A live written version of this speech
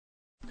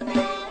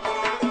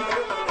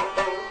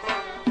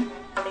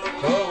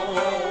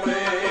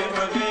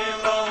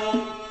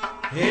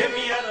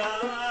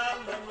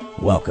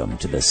Welcome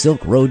to the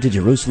Silk Road to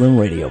Jerusalem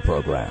radio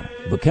program.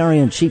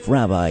 Bukharian Chief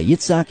Rabbi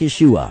Itzhak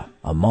Yehoshua,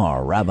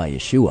 Amar Rabbi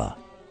Yehoshua,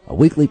 a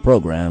weekly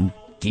program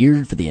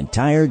geared for the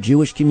entire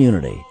Jewish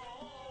community.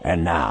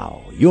 And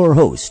now, your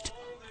host,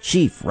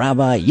 Chief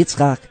Rabbi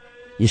Itzhak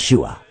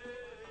Yehoshua.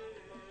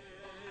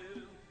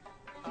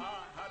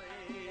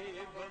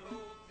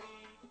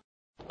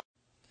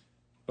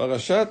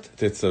 Parashat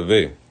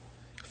Tetzaveh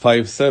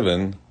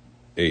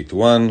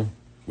 5781,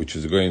 which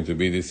is going to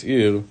be this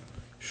year,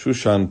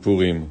 Shushan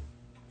Purim.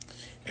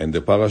 And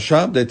the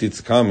parasha that it's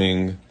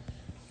coming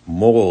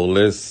more or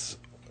less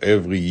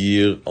every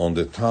year on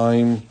the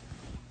time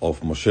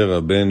of Moshe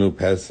Rabbeinu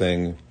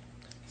passing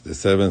the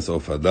 7th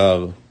of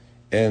Adar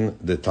and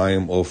the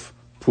time of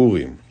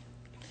Purim.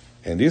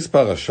 And this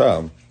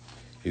parasha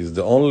is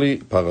the only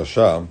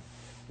parasha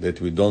that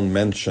we don't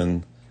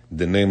mention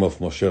the name of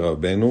Moshe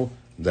Rabbeinu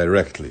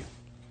directly.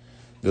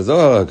 The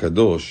Zohar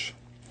HaKadosh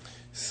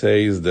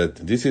says that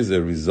this is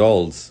a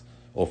result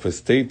of a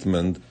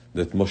statement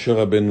that Moshe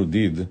Rabbeinu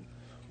did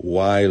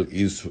while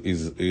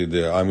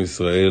the Am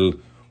Yisrael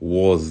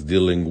was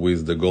dealing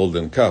with the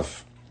golden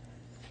calf.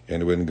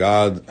 And when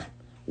God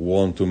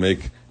wanted to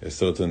make a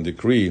certain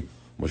decree,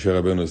 Moshe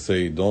Rabbeinu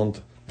say,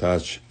 don't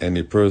touch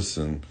any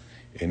person,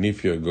 and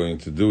if you're going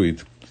to do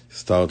it,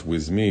 start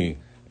with me,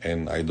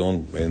 and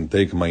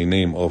take my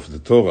name off the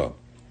Torah.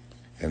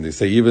 And they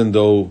say, even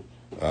though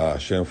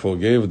Hashem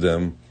forgave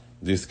them,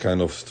 this kind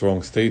of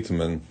strong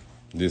statement,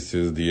 this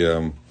is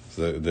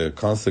the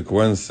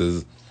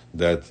consequences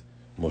that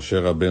Moshe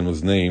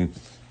Rabbeinu's name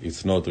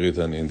is not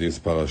written in this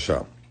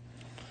parasha.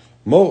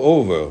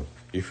 Moreover,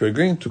 if we're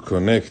going to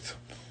connect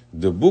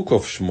the book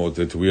of Shmot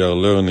that we are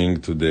learning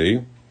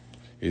today,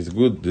 it's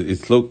good.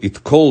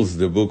 It calls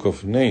the book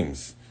of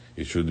names.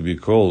 It should be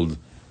called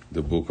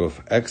the book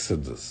of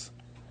Exodus.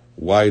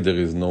 Why there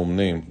is no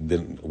name?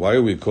 Then why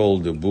we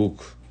call the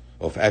book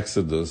of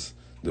Exodus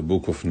the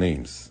book of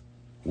names?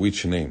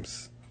 Which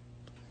names?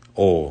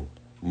 Or,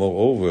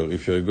 moreover,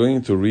 if you're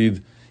going to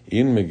read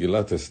in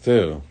Megillat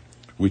Esther,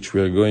 which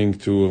we are going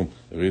to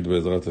read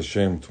Bezrat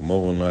Hashem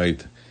tomorrow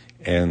night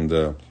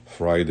and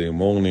Friday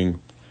morning,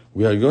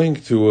 we are going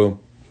to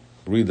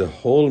read the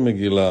whole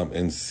Megillah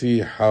and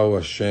see how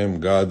Hashem,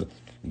 God,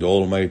 the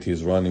Almighty,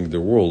 is running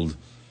the world.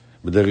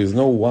 But there is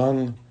no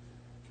one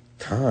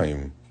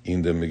time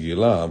in the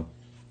Megillah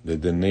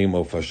that the name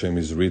of Hashem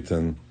is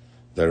written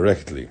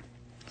directly.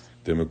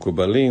 The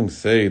Mekubalim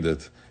say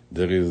that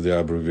there is the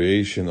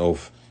abbreviation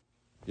of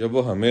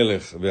Yavo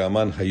HaMelech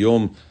ve'aman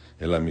hayom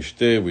el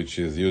HaMishteh, which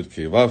is Yud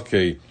Kei Vav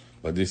Kei,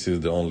 but this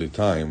is the only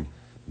time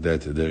that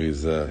there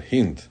is a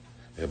hint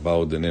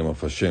about the name of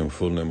Hashem,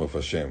 full name of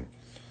Hashem.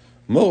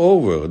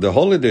 Moreover, the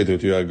holiday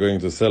that you are going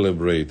to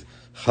celebrate,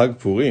 Chag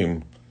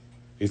Purim,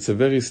 it's a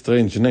very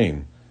strange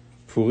name.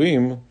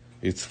 Purim,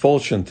 it's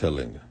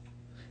fortune-telling.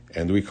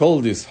 And we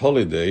call this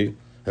holiday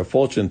a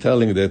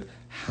fortune-telling that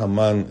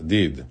Haman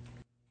did.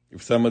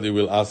 If somebody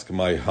will ask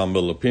my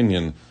humble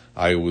opinion,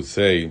 I would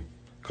say,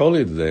 call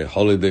it the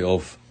holiday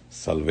of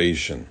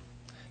salvation.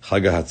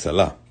 Chag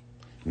HaTzalah.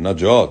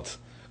 Najot.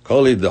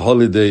 Call it the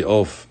holiday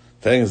of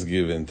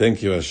thanksgiving.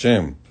 Thank you,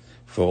 Hashem,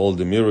 for all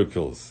the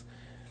miracles.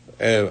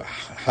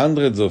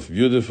 Hundreds of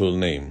beautiful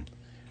names.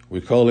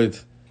 We call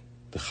it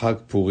the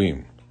Chag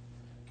Purim,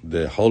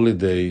 the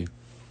holiday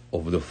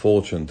of the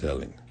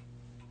fortune-telling.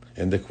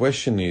 And the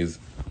question is,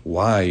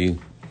 why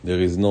there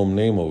is no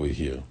name over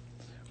here?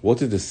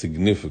 What is the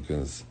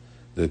significance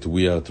that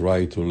we are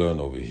trying to learn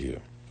over here?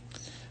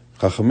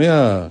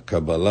 Chachamei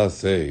Kabbalah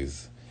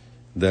says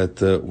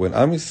that when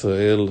Am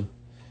Yisrael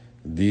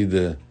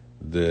did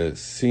the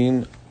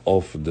sin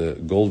of the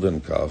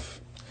golden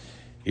calf,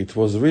 it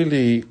was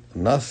really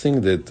nothing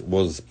that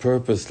was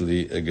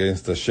purposely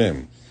against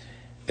Hashem.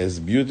 As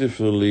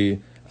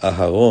beautifully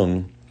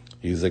Aharon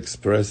is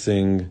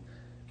expressing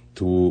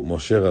to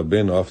Moshe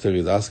Rabbeinu after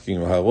he's asking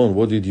Aharon,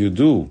 what did you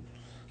do?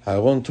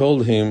 Aharon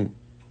told him,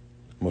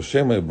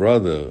 Moshe, my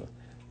brother,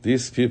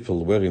 these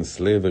people were in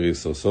slavery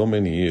for so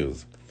many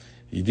years.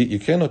 You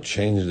cannot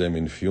change them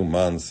in few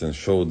months and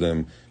show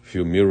them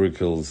few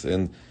miracles,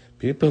 and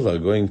people are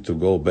going to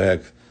go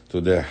back to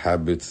their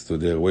habits, to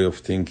their way of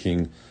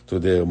thinking, to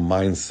their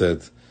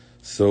mindset.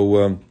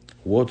 So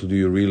what do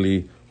you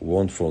really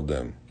want for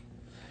them?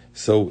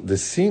 So the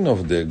sin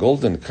of the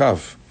golden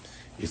calf,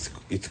 it's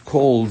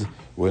called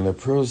when a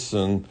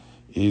person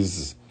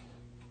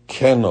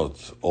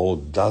cannot or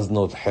does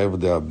not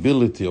have the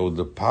ability or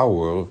the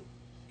power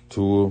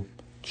to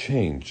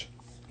change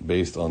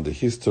based on the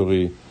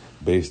history,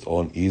 based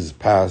on his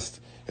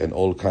past and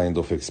all kinds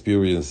of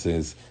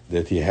experiences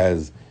that he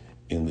has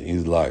in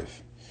his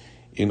life.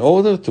 In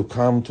order to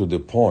come to the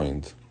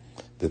point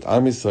that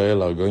Am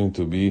Yisrael are going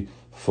to be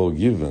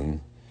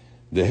forgiven,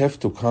 they have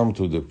to come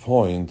to the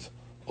point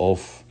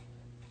of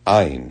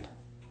Ain,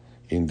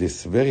 in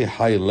this very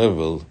high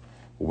level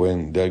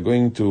when they're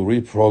going to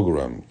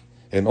reprogram.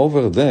 And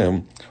over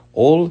them,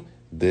 all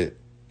the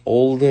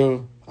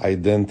older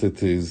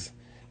identities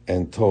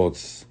and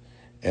thoughts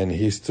and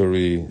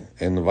history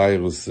and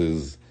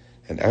viruses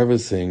and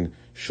everything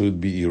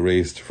should be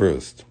erased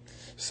first.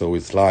 So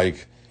it's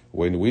like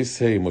when we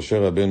say, Moshe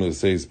Rabbeinu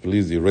says,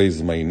 please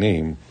erase my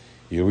name,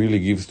 he really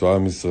gives to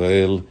Am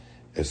Yisrael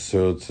a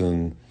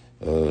certain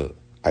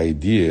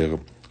idea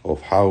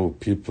of how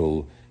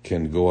people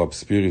can go up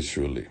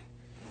spiritually.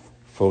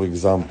 For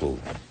example,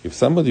 if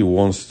somebody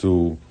wants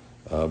to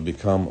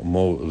become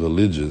more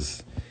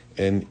religious,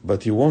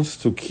 but he wants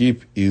to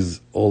keep his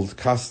old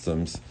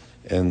customs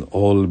and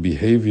old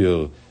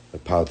behavior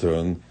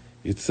pattern,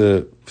 it's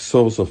a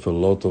source of a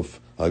lot of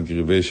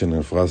aggravation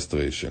and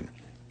frustration.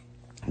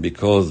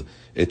 Because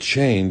a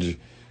change,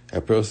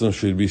 a person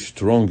should be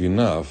strong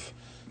enough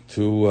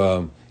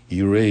to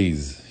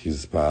erase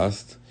his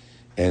past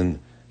and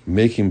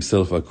make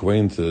himself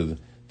acquainted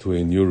to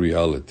a new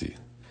reality.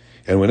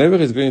 And whenever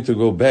he's going to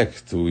go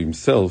back to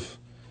himself,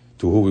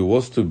 to who he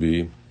was to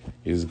be,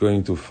 he's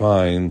going to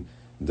find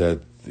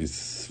that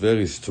it's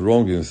very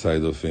strong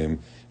inside of him,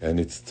 and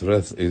it's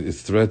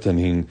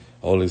threatening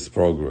all his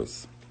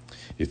progress.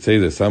 It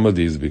says that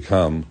somebody has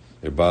become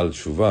a Baal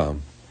Tshuva,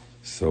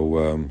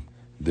 so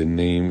the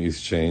name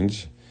is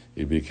changed.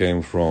 It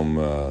became from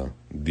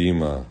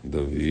Dima,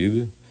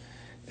 David,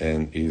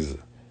 and his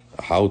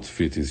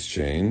outfit is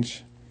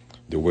changed.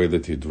 The way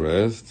that he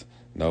dressed,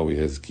 now he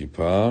has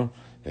kippah,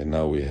 and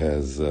now he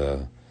has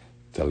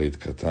talit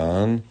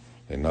katan,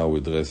 and now we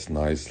dress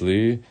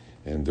nicely,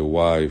 and the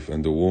wife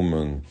and the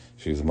woman,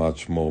 she's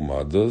much more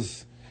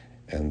modest,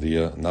 and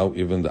now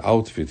even the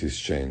outfit is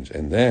changed.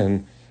 And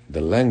then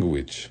the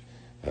language,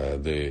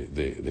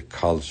 the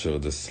culture,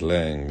 the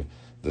slang,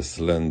 the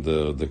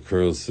slander, the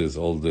curses,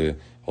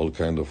 all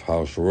kind of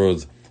harsh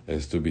words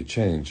has to be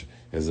changed.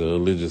 As a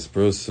religious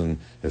person,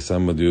 as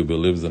somebody who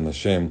believes in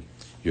Hashem,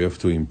 you have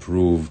to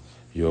improve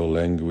your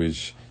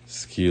language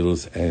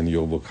skills and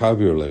your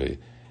vocabulary.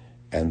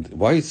 And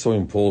why it's so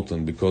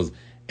important? Because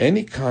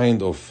any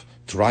kind of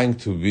trying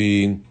to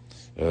be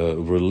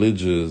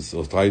religious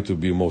or try to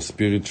be more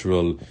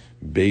spiritual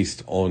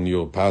based on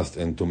your past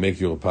and to make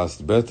your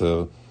past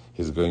better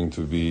is going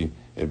to be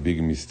a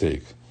big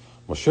mistake.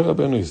 Moshe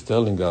Rabbeinu is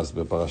telling us,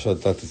 Beparashat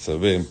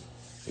Tetzaveh,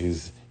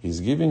 he's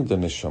giving the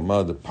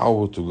neshama the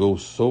power to go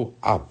so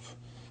up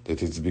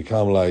that it's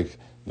become like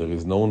there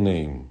is no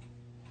name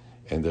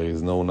and there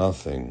is no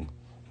nothing.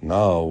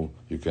 Now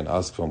you can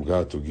ask from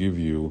God to give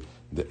you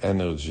the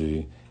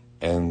energy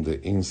and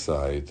the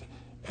insight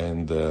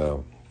and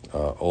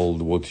all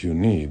what you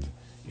need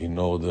in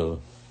order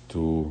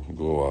to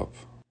grow up.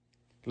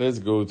 Let's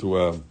go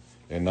to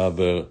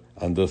another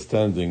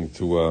understanding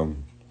to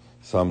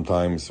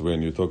sometimes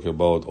when you talk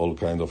about all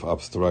kind of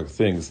abstract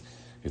things,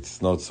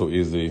 it's not so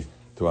easy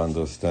to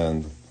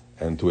understand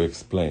and to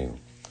explain.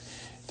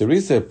 There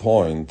is a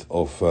point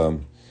of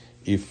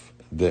if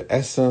the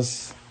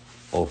essence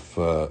of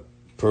a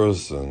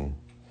person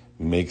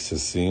makes a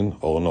sin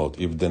or not.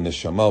 If the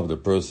neshama of the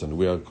person,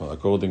 we are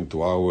according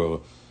to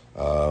our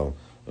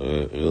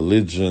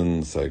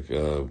religion,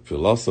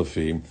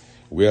 philosophy,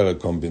 we are a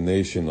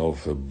combination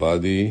of a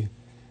body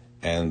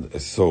and a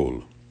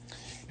soul.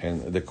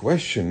 And the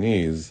question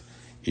is,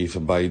 if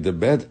by the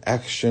bad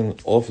action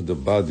of the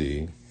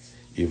body,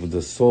 if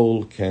the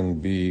soul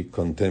can be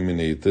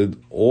contaminated,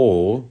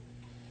 or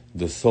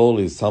the soul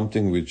is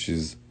something which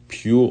is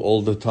pure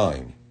all the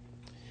time,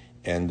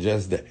 and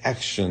just the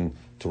action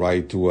try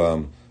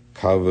to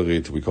cover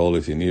it, we call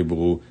it in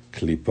Hebrew,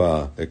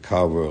 klipa, a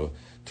cover,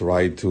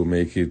 try to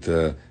make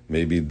it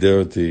maybe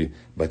dirty,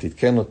 but it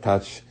cannot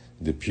touch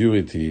the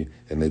purity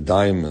and a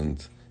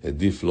diamond, a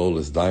deep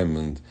flawless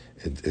diamond,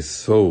 a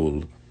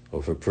soul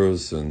of a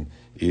person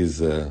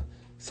is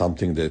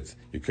something that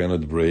you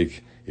cannot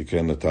break, you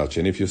cannot touch.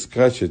 And if you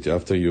scratch it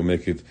after you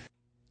make it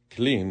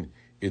clean,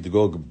 it's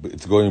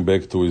going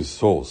back to its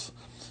source.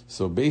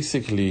 So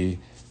basically,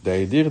 the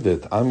idea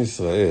that Am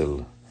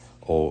Yisrael,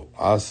 or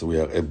us, we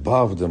are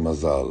above the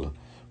mazal,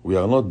 we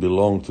are not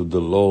belong to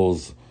the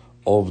laws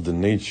of the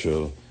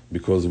nature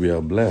because we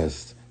are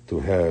blessed to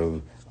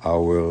have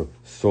our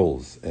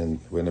souls.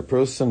 And when a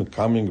person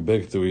coming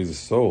back to his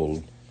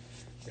soul,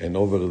 and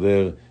over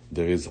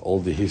there is all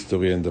the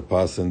history and the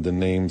past and the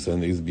names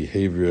and his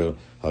behavior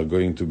are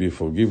going to be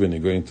forgiven,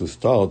 he's going to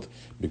start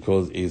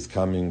because he's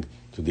coming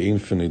to the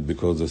infinite,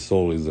 because the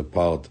soul is a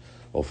part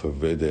of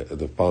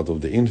the part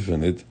of the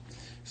infinite.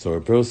 So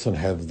a person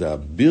has the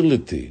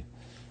ability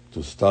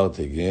to start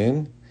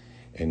again,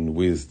 and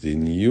with the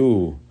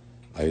new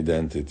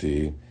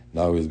identity,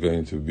 now he's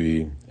going to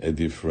be a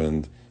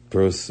different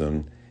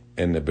person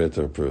and a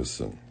better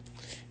person.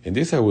 And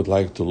this I would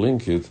like to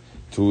link it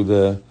to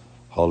the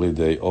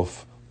holiday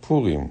of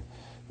Purim.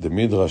 The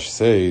Midrash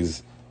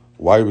says,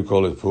 why we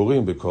call it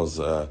Purim? Because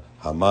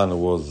Haman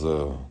was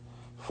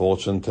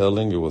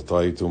fortune-telling. He was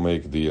trying to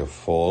make the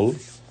fall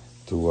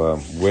to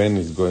when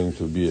is going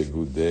to be a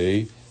good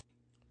day,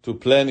 to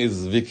plan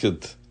his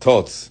wicked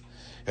thoughts.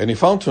 And he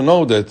found to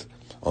know that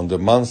on the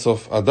month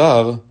of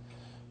Adar,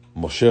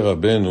 Moshe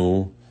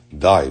Rabbeinu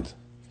died.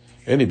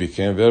 And he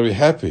became very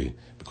happy,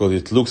 because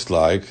it looks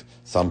like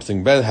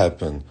something bad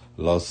happened,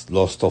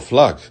 lost of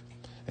luck.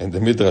 And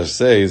the Midrash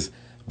says,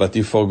 but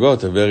he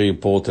forgot a very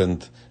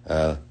important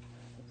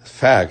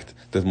fact,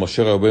 that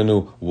Moshe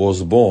Rabbeinu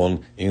was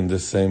born in the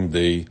same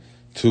day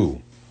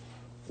too.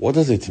 What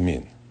does it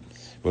mean?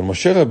 When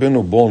Moshe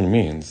Rabbeinu born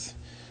means,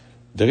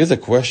 there is a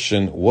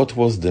question, what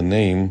was the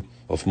name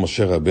of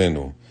Moshe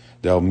Rabbeinu?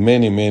 There are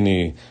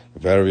many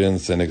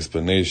variants and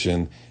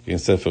explanation in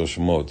Sefer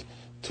Shemot.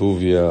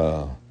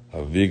 Tuvia,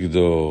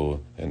 Avigdor,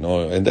 and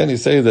all. And then he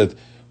says that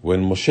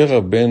when Moshe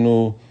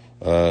Rabbeinu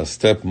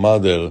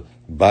stepmother,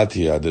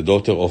 Batia, the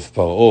daughter of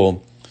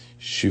Paro,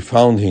 she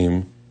found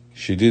him,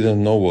 she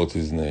didn't know what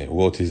his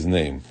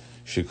name.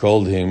 She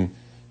called him,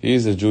 he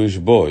is a Jewish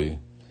boy.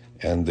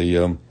 And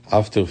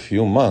after a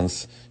few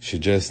months, she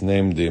just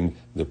named him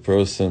the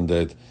person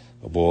that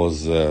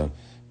was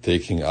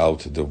taking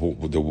out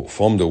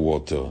from the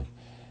water.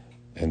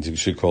 And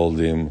she called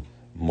him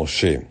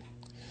Moshe.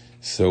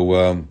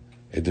 So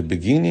at the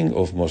beginning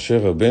of Moshe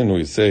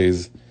Rabbeinu, it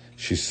says,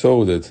 she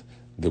saw that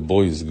the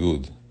boy is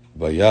good.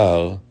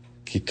 Vayar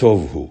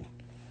kitovhu.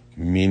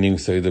 Meaning,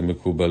 say the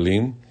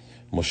Mekubalim,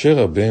 Moshe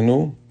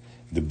Rabbeinu,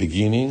 the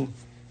beginning,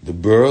 the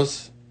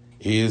birth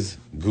is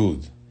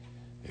good.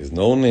 Is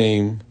no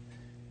name,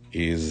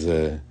 is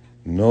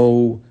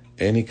no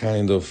any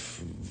kind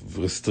of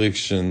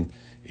restriction,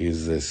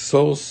 is a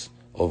source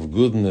of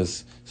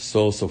goodness,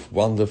 source of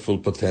wonderful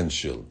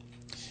potential.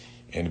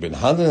 And when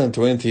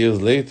 120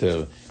 years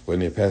later,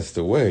 when he passed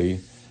away,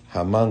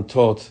 Haman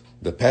thought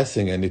the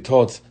passing, and he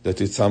thought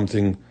that it's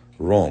something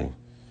wrong.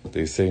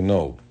 They say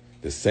no.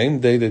 The same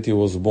day that he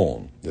was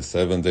born, the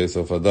 7 days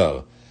of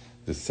Adar,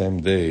 the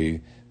same day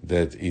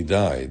that he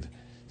died.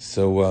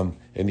 So,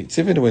 and it's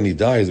even when he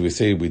dies, we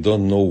say we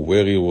don't know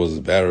where he was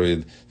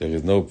buried. There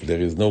is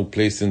no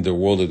place in the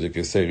world that you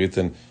can say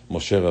written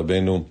Moshe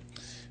Rabbeinu,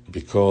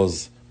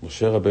 because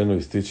Moshe Rabbeinu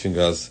is teaching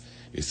us,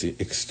 it's an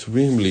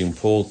extremely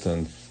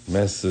important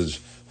message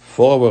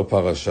for our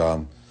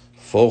parasha,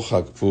 for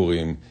Chag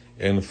Purim,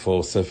 and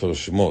for Sefer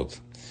Shemot,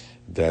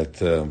 that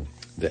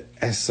the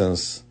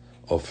essence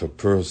of a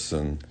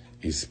person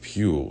is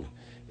pure,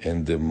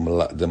 and the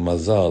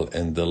mazal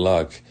and the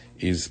luck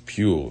is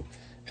pure.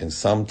 And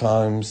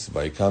sometimes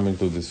by coming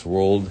to this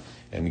world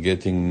and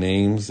getting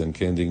names and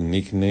getting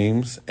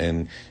nicknames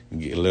and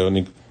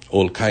learning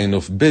all kind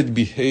of bad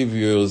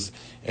behaviors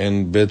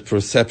and bad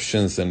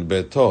perceptions and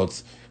bad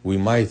thoughts, we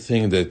might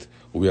think that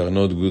we are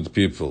not good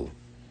people.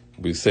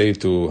 We say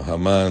to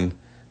Haman,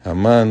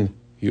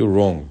 you're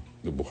wrong.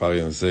 The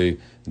Bukharians say,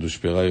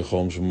 Dushpirai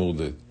chom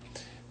shmurdet.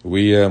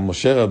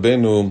 Moshe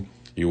Rabbeinu,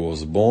 he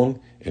was born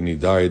and he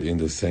died in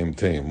the same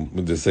day.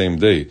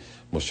 Moshe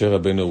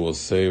Rabbeinu was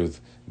saved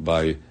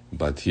by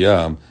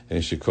Batia,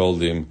 and she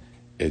called him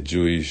a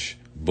Jewish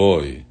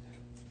boy.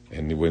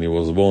 And when he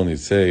was born, it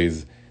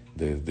says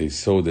that they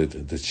saw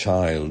that the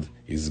child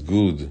is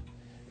good.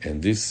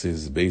 And this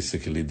is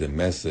basically the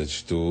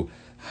message to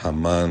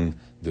Haman,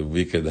 the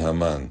wicked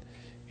Haman.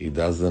 It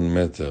doesn't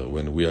matter.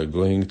 When we are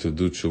going to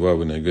do tshuva,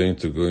 when we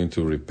are going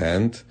to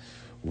repent,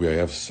 we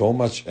have so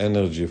much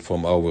energy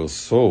from our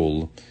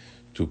soul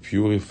to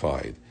purify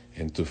it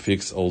and to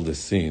fix all the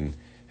sin,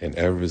 and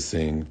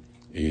everything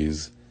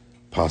is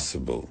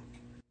possible.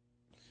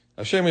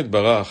 Hashem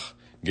Yitbarach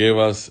gave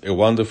us a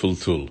wonderful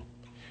tool,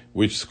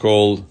 which is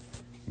called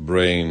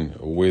brain,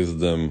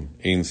 wisdom,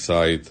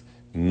 insight,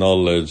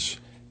 knowledge,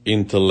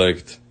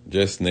 intellect,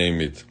 just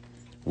name it,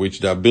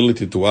 which the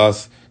ability to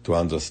us to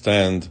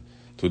understand,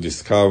 to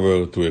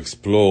discover, to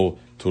explore,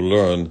 to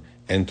learn,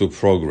 and to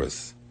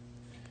progress.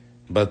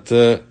 But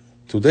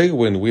today,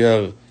 when we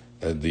are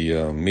at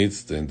the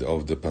midst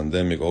of the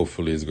pandemic,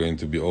 hopefully it's going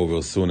to be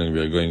over soon, and we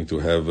are going to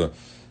have a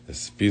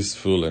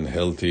peaceful and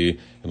healthy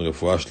and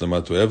refuah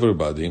shlema to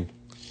everybody,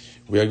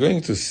 we are going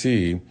to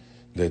see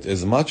that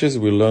as much as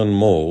we learn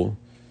more,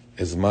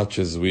 as much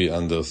as we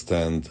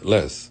understand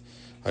less.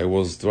 I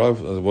was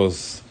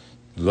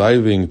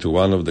driving to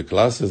one of the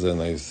classes, and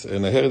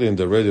I heard in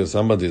the radio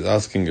somebody is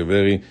asking a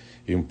very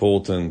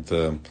important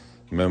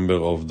member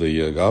of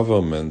the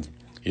government.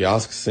 He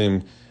asks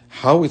him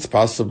how it's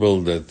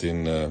possible that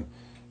in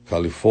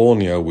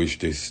California, which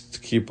they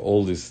keep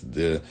all this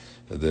the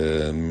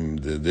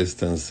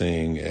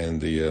distancing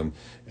and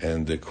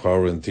the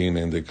quarantine,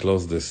 and they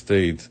close the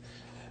state,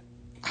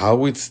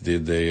 how it's the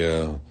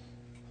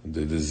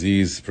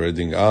disease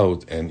spreading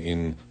out, and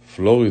in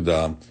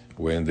Florida,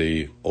 when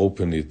they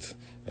open it,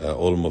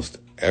 almost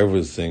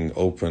everything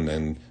open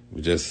and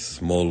just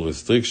small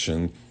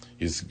restriction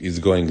is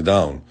going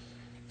down.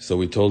 So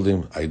we told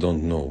him, I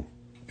don't know.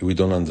 We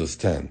don't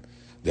understand.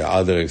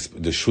 There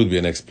should be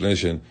an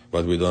explanation,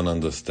 but we don't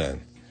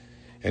understand.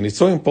 And it's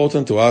so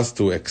important to us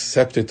to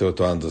accept it or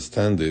to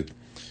understand it,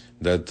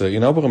 that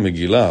in our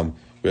Megillah,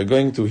 we are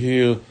going to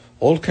hear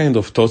all kinds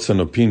of thoughts and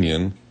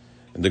opinion,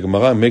 and the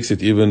Gemara makes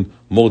it even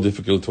more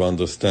difficult to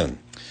understand.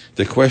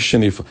 The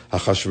question if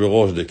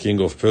Achashverosh, the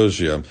king of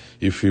Persia,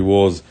 if he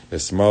was a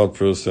smart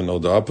person or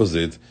the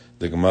opposite,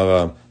 the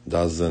Gemara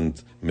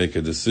doesn't make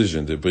a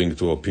decision. They bring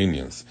two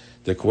opinions.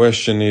 The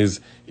question is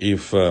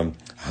if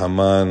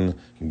Haman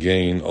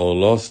gained or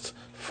lost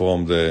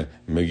from the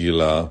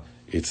Megillah,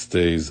 it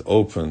stays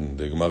open.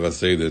 The Gemara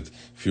say that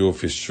few of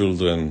his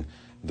children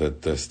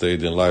that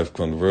stayed in life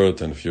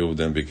convert, and few of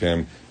them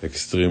became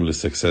extremely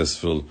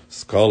successful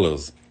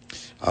scholars.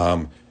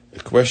 A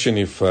question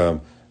if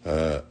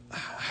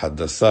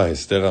Hadassah,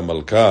 Esther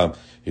HaMalka,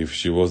 if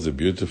she was a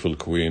beautiful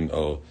queen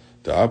or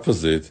the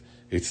opposite,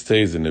 it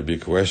stays in a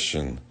big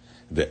question.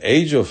 The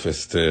age of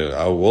Esther,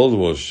 how old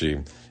was she?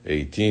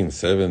 18,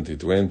 70,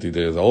 20,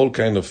 there's all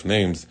kind of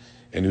names,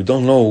 and you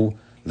don't know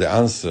the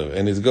answer.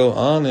 And it goes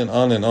on and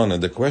on and on.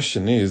 And the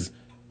question is,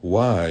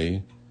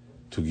 why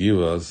to give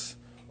us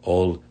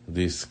all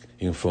this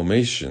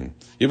information?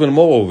 Even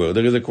moreover,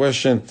 there is a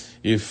question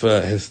if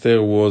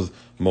Esther was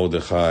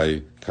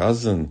Mordechai's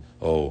cousin,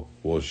 or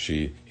was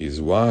she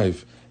his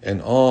wife,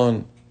 and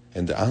on.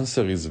 And the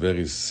answer is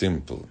very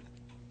simple.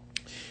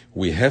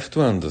 We have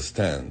to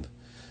understand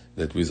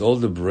that with all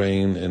the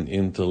brain and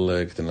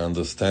intellect and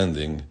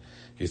understanding,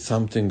 it's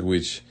something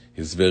which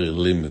is very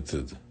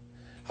limited.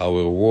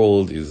 Our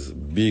world is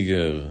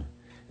bigger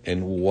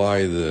and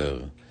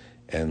wider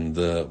and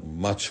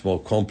much more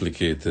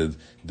complicated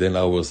than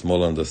our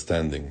small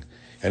understanding.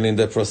 And in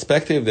the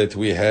perspective that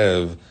we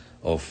have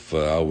of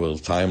our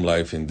time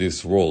life in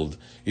this world,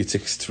 it's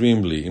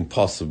extremely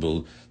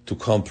impossible to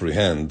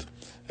comprehend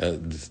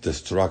the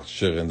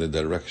structure and the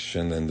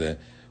direction, and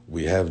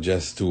we have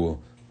just to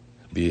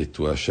be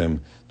to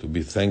Hashem, to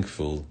be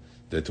thankful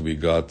that we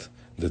got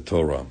the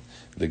Torah.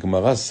 The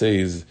Gemara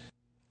says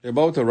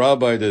about a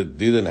rabbi that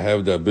didn't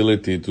have the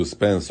ability to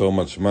spend so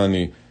much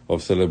money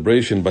of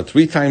celebration, but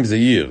 3 times a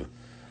year,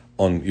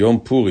 on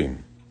Yom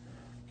Purim,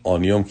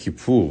 on Yom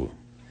Kippur,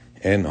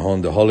 and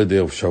on the holiday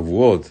of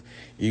Shavuot,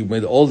 he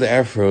made all the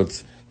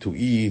efforts to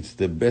eat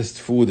the best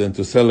food and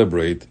to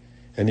celebrate,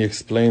 and he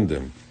explained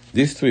them.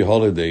 These 3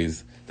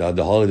 holidays, they are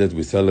the holidays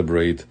we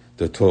celebrate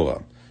the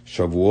Torah.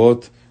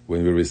 Shavuot,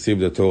 when we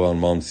received the Torah on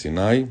Mount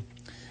Sinai.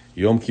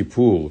 Yom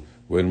Kippur,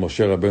 when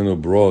Moshe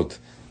Rabbeinu brought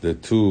the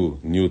 2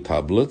 new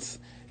tablets.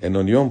 And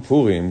on Yom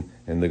Purim,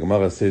 and the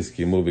Gemara says,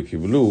 Kimu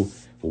v'kivlu,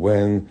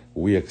 when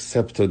we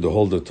accepted the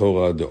whole the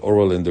Torah, the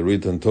oral and the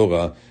written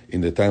Torah,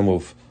 in the time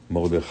of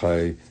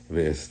Mordechai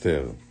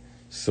ve'Esther.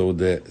 So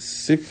the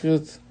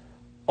secret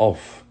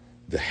of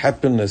the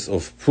happiness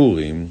of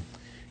Purim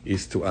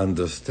is to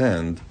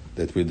understand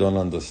that we don't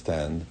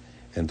understand,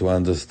 and to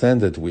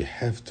understand that we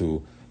have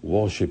to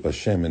worship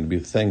Hashem and be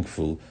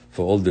thankful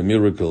for all the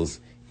miracles,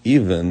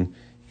 even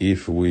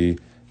if we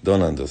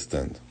don't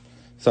understand.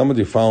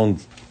 Somebody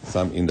found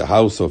some in the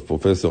house of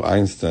Professor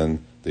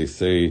Einstein. They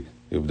say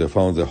if they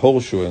found the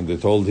horseshoe, and they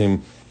told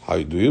him,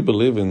 "How do you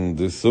believe in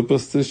these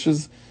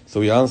superstitions?"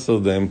 So he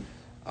answered them,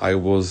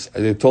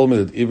 they told me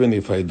that even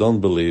if I don't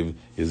believe,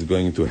 it's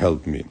going to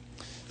help me.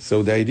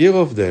 So the idea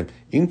of the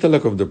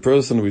intellect of the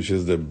person, which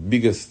is the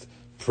biggest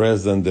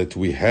present that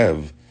we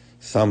have,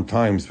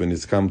 sometimes when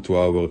it's come to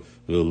our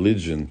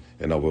religion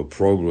and our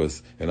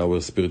progress and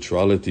our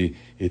spirituality,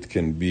 it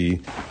can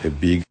be a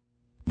big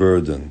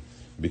burden,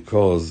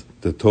 because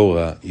the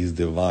Torah is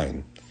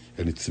divine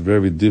and it's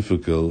very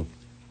difficult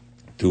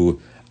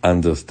to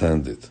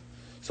understand it.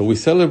 So we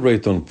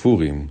celebrate on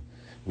Purim,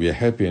 we are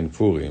happy in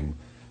Purim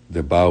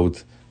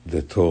about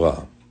the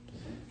Torah.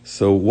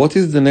 So what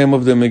is the name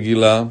of the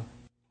Megillah?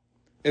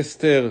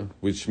 Esther,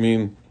 which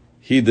means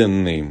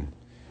hidden name.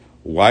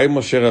 Why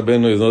Moshe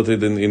Rabbeinu is not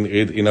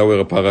in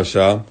our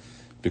parasha?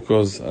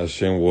 Because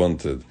Hashem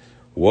wanted.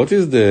 What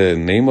is the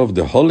name of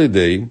the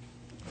holiday?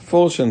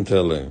 Fortune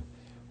teller.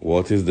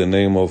 What is the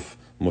name of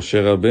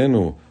Moshe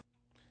Rabbeinu?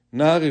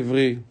 Nar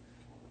Ivri,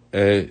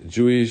 a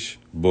Jewish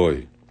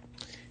boy.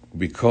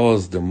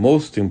 Because the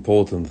most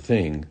important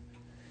thing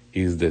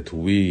is that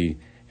we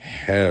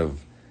have,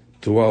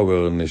 through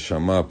our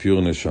neshama,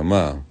 pure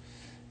neshama,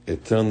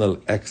 eternal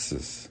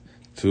access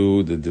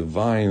to the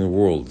divine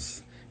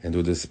worlds and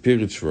to the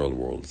spiritual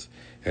worlds.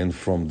 And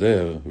from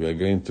there, we are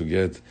going to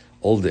get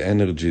all the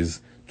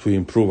energies to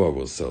improve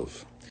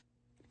ourselves.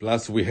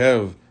 Plus, we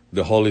have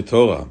the Holy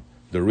Torah,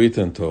 the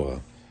written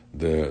Torah,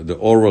 the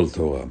oral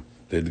Torah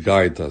that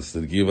guide us,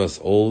 that give us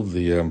all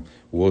the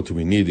what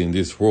we need in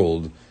this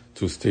world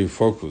to stay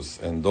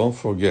focused. And don't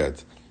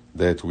forget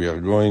that we are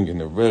going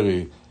in a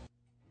very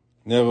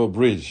narrow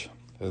bridge.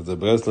 As the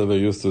Breslever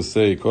used to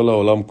say, Kol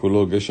ha'olam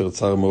kulo gesher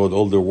tzar meod,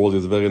 all the world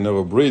is a very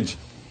narrow bridge,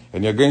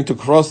 and you're going to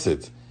cross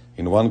it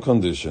in one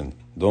condition.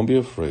 Don't be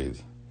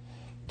afraid.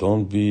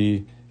 Don't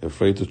be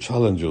afraid to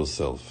challenge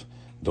yourself.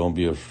 Don't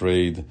be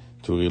afraid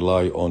to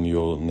rely on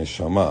your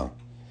neshama.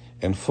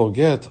 And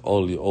forget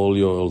all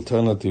your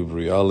alternative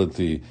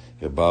reality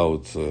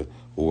about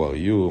who are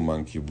you,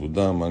 monkey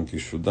budam, monkey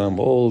shudam,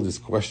 all this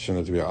question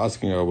that we are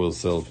asking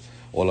ourselves,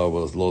 all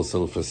our low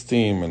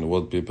self-esteem and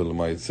what people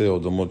might say, or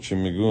the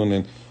mochimigun,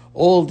 and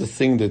all the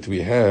things that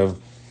we have,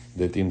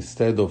 that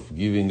instead of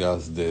giving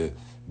us the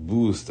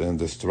boost and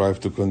the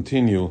strive to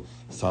continue,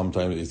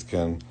 sometimes it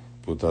can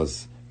put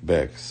us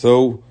back.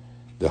 So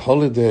the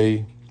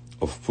holiday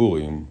of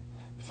Purim,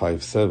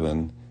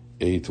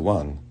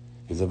 5781,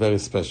 is a very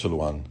special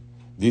one.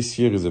 This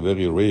year is a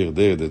very rare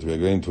day that we are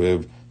going to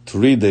have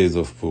 3 days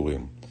of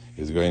Purim.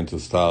 It's going to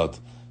start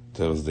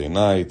Thursday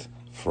night,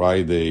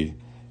 Friday,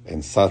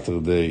 and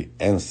Saturday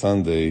and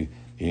Sunday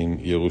in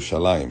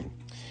Yerushalayim.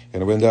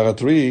 And when there are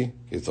three,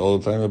 it's all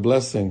the time a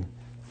blessing.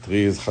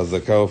 Three is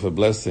chazakah of a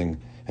blessing.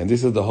 And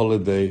this is the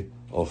holiday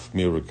of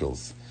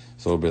miracles.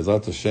 So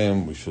Be'ezrat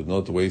Hashem, we should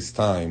not waste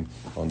time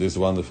on this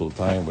wonderful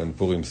time when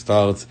Purim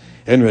starts.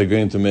 And we're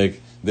going to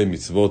make the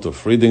mitzvot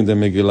of reading the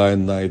Megillah at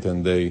night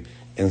and day,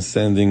 and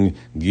sending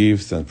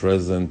gifts and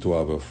presents to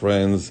our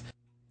friends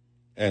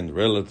and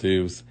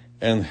relatives,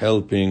 and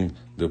helping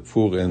the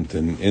poor and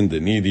the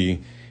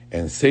needy,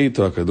 and say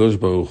to HaKadosh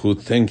Baruch Hu,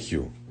 thank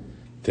you.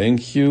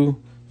 Thank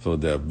you for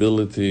the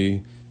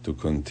ability to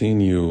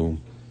continue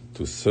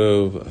to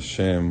serve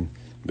Hashem,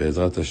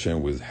 Be'ezrat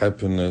Hashem, with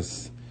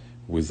happiness,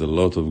 with a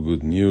lot of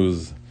good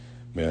news.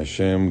 May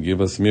Hashem give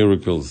us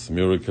miracles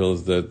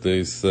that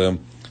this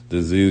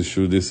disease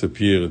should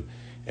disappear,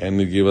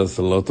 and give us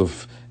a lot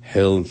of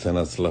health and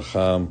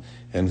atzlacha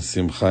and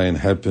simcha and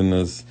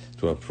happiness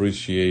to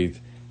appreciate,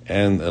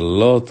 and a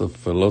lot of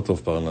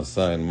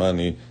parnasa and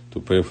money to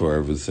pay for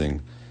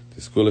everything.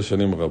 תזכו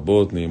לשנים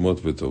רבות, נעימות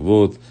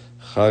וטובות,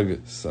 חג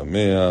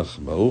שמח,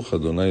 ברוך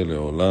אדוני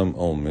לעולם,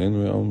 אמן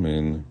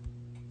ואמן.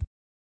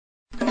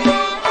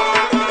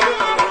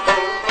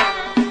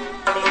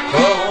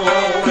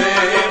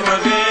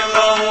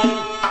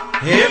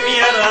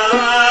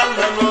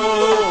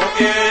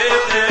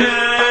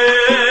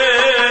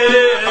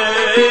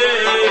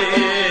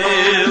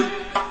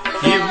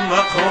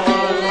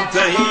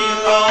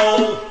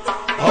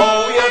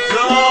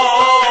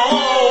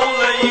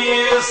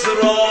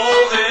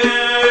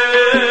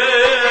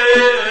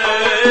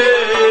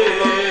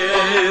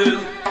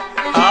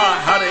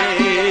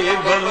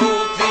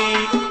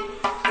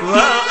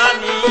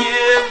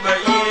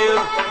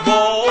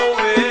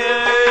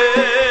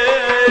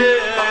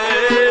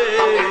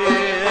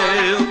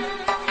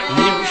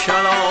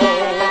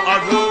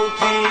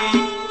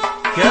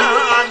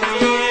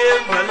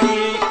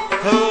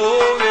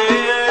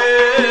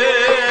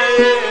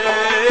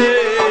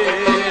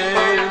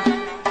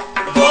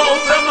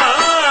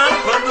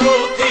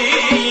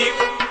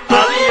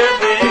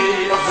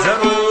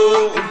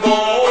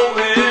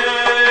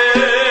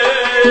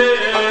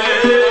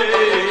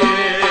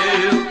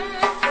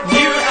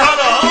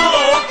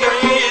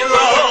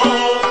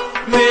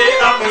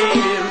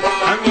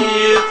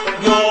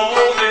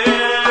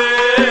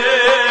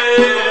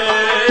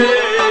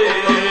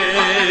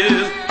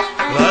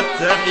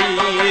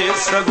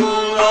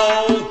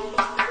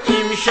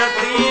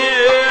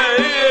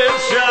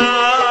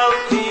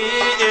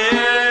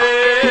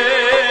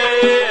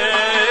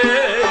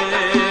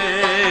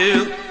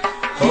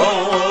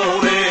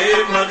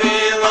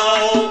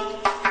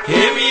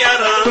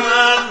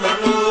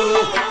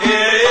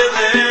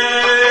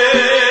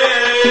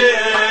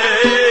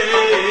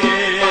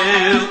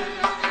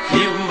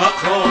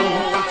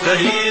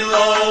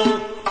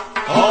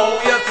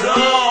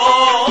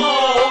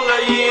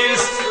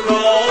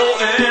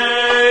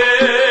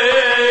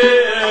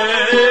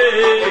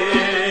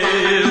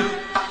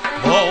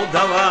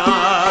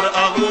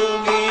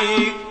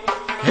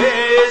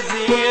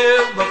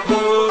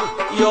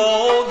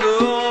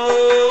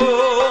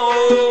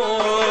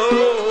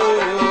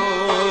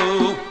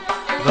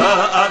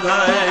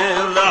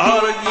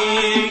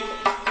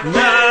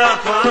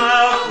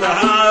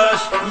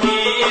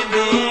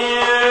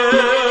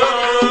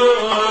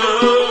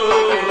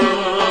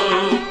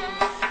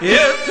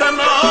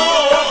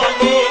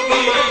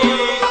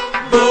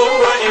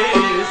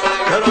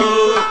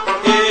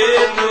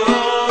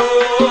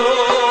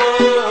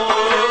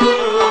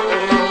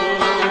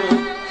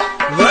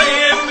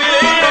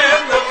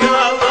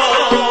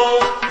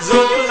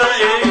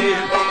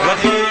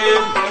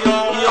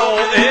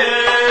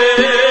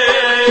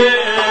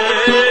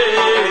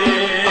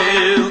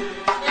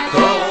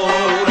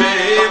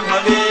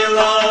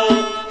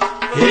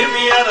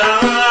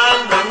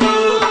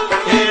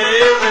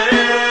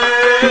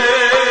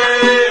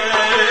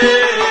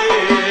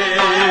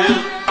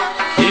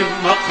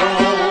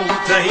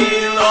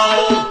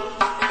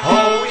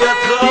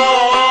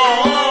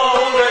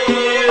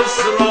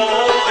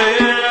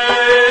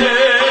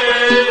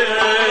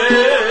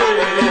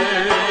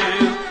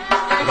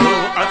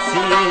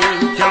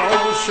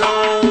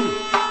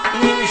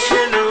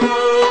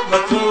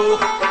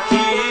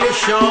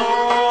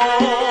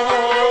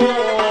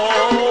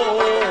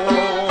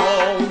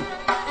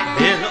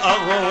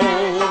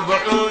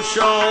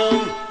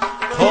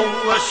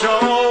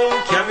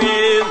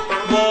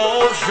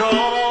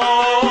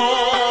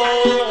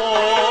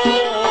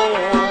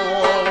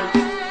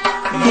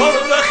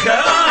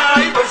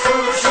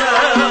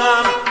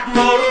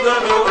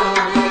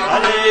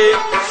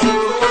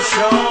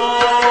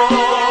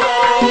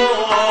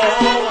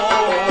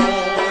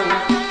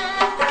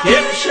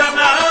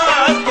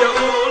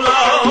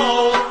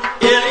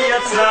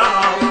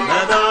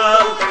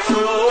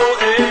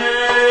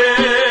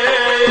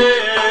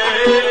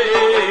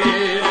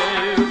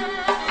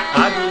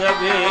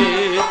 Rabbi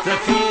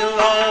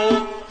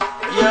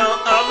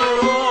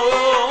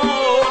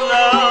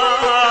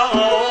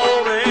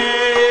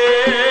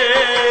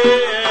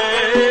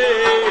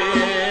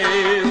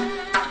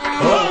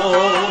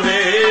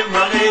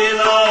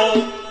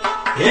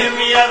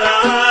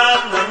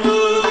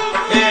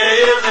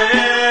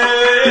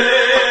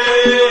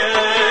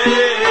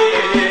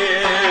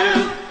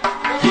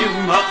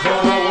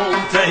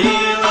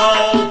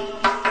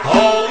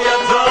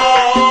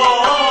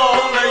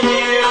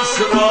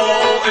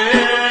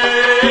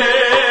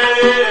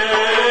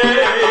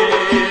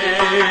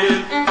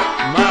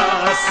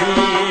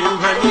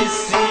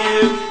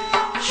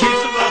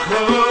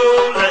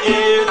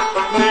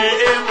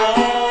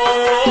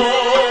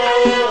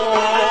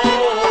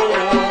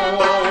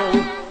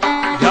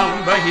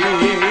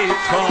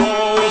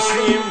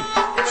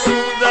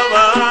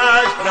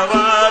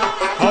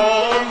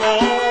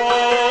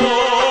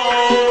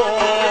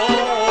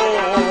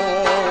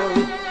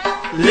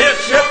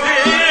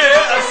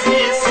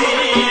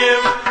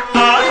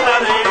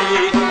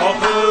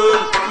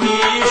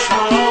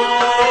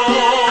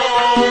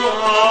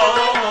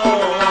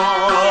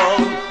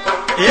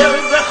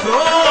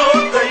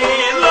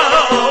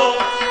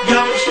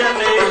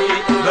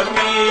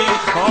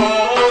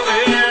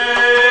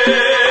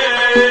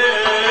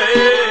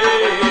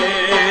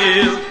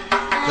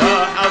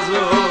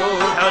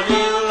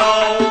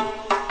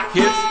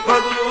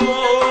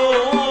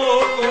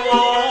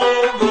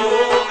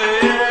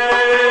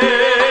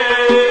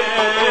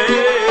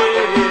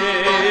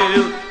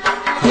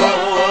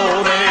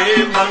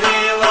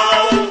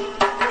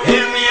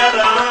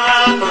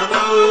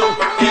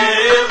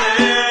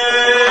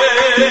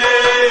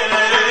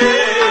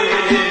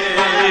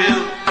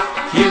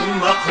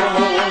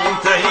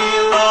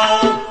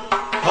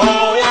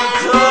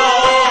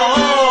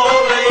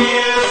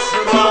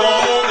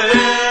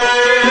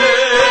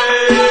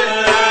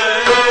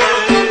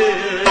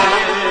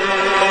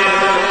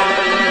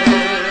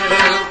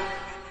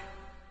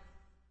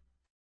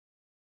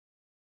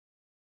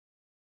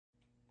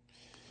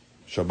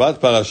Shabbat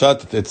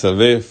Parashat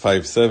Tetzaveh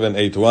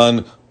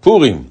 5781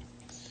 Purim.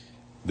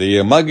 The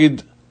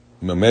Magid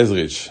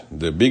Mezrich,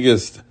 the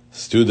biggest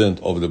student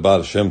of the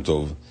Baal Shem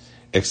Tov,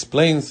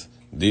 explains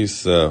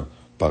this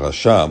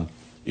parasha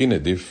in a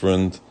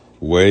different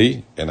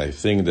way, and I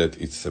think that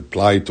it's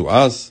applied to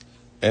us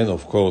and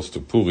of course to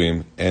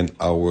Purim and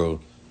our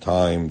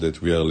time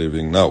that we are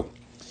living now.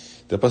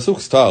 The pasuk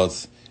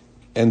starts,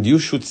 and you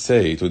should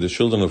say to the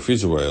children of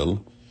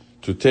Israel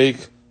to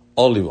take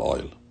olive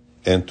oil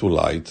and to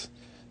light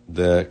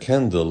the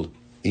candle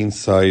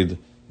inside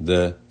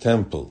the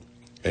temple.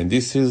 And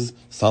this is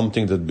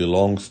something that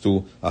belongs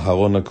to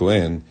Aharon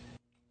HaKohen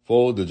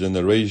for the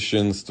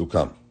generations to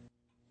come.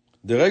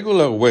 The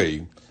regular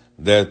way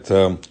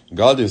that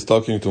God is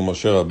talking to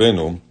Moshe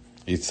Rabbeinu,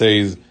 it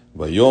says,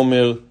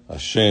 Vayomer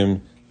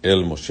Hashem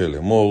el Moshe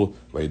lemor,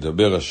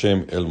 Vaidaber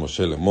Hashem el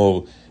Moshe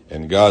lemor,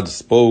 and God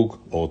spoke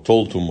or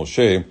told to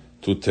Moshe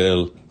to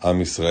tell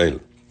Am Yisrael.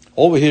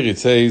 Over here it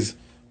says,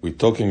 we're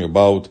talking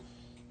about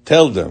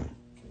tell them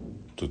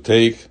to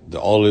take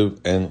the olive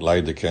and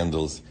light the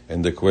candles.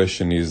 And the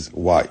question is,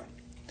 why?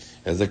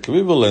 As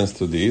equivalence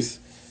to this,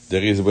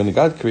 there is when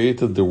God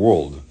created the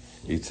world,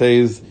 it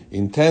says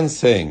in 10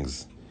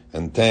 sayings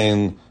and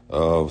 10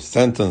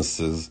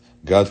 sentences,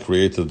 God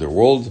created the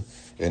world,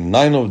 and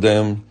 9 of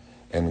them,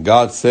 and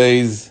God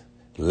says,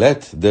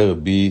 let there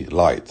be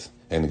light.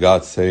 And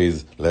God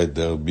says, let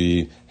there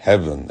be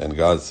heaven. And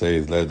God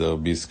says, let there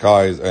be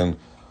skies, and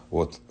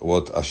what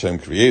Hashem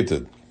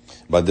created.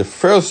 But the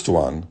first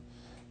one,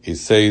 it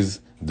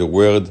says the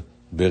word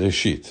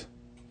Bereshit.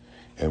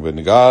 And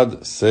when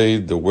God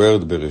said the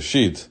word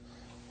Bereshit,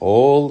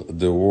 all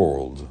the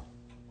world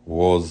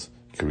was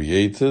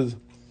created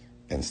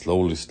and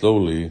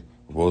slowly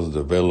was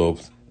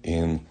developed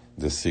in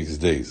the 6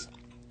 days.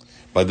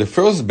 But the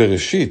first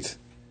Bereshit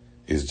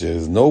is there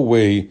is no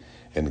way,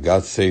 and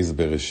God says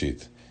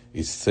Bereshit.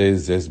 It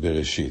says there's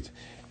Bereshit.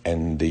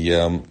 And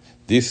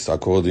this,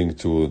 according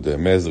to the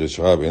Mezrich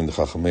Rabbi and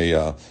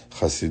Chachmei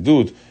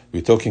Chassidut,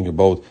 we're talking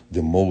about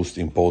the most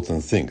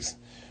important things.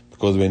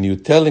 Because when you're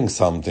telling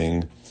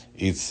something,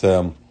 it's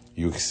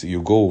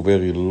you go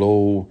very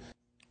low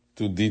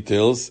to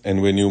details,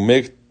 and when you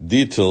make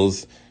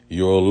details,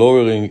 you're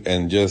lowering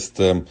and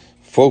just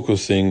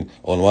focusing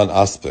on one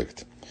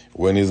aspect.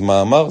 When it's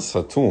Ma'amar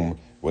Satum,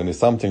 when it's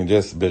something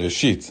just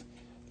Bereshit,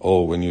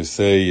 or when you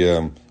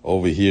say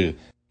over here,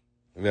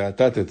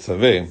 Ve'ata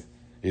Tetzaveh,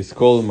 it's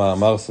called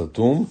Ma'amar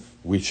Satum,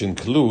 which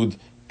include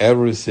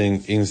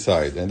everything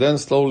inside. And then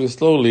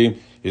slowly,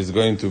 it's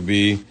going to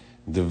be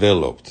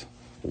developed.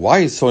 Why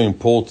it's so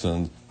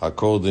important,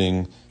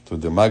 according to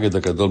the Magid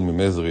HaGadol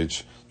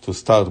Mimezrich, to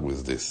start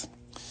with this?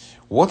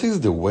 What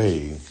is the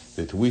way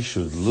that we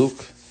should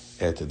look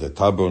at the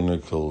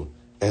tabernacle,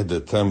 at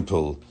the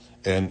temple,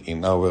 and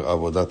in our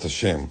Avodat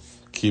Hashem,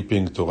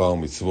 keeping Torah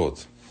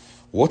mitzvot?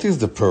 What is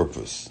the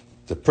purpose?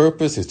 The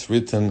purpose is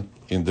written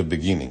in the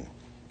beginning.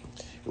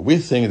 We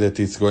think that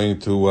it's going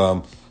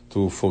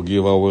to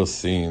forgive our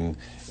sin,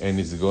 and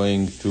it's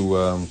going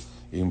to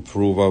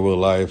improve our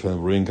life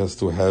and bring us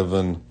to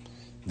heaven.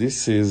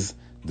 This is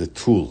the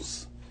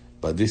tools,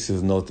 but this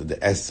is not the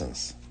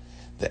essence.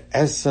 The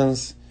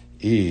essence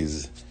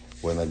is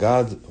when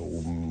God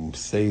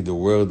say the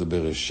word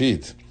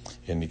Bereshit,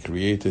 and He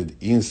created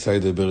inside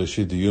the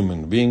Bereshit the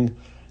human being,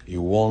 He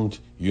wants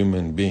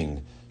human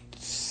being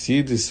to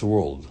see this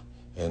world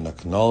and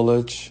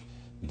acknowledge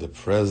the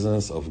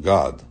presence of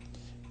God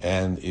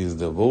and His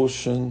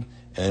devotion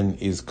and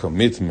His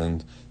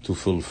commitment to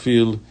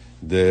fulfill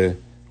the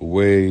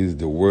ways,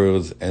 the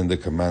words, and the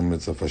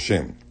commandments of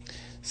Hashem.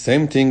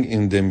 Same thing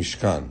in the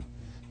Mishkan.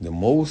 The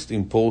most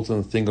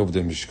important thing of the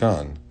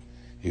Mishkan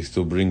is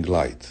to bring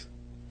light.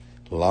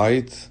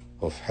 Light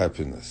of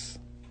happiness.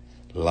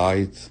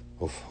 Light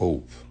of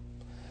hope.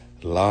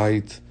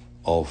 Light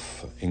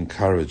of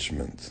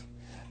encouragement.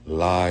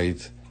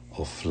 Light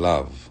of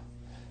love.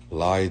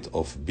 Light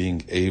of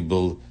being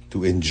able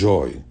to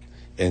enjoy.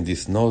 And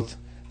it's not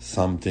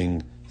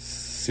something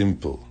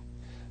simple.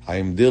 I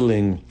am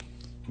dealing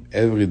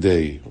every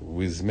day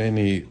with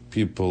many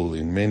people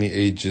in many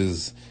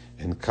ages,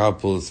 and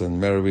couples,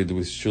 and married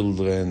with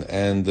children,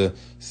 and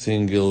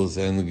singles,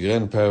 and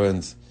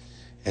grandparents,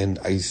 and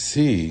I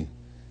see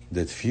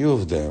that few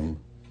of them,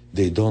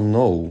 they don't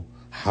know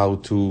how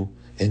to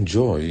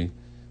enjoy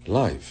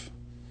life.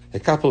 A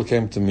couple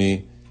came to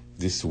me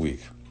this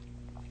week.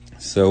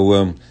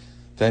 So,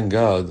 thank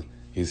God,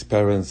 his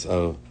parents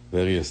are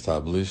very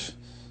established,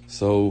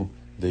 so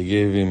they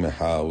gave him a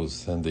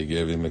house, and they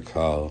gave him a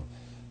car,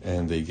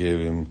 and they gave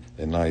him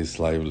a nice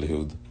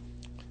livelihood.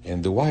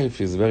 And the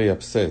wife is very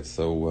upset,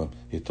 so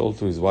he told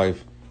to his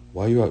wife,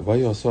 why you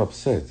are so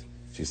upset?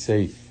 She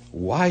say,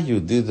 why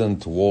you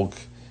didn't work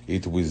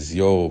it with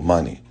your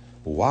money?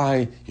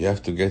 Why you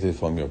have to get it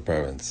from your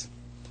parents?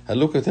 I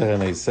look at her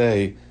and I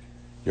say,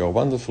 you're a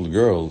wonderful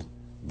girl,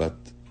 but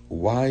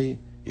why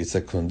it's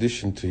a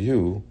condition to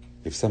you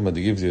if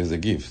somebody gives you as a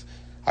gift?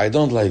 I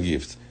don't like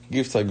gifts.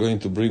 Gifts are going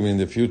to bring me in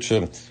the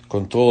future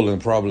control and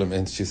problem.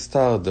 And she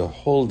started the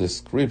whole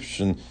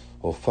description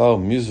of how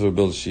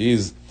miserable she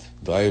is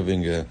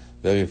driving a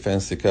very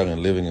fancy car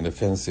and living in a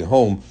fancy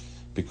home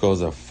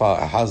because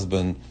her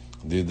husband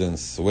didn't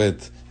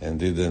sweat and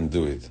didn't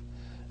do it.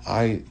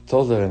 I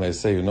told her, and I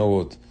say, you know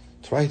what,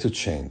 try to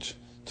change.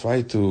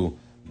 Try to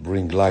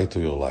bring light to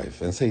your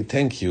life and say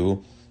thank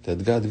you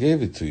that God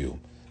gave it to you.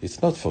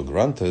 It's not for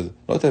granted.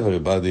 Not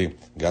everybody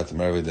got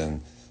married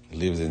and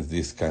lives in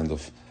this kind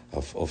of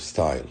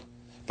style.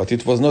 But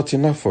it was not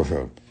enough for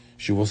her.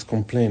 She was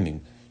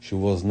complaining. She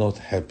was not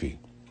happy.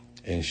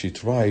 And she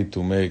tried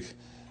to make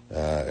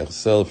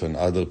herself and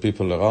other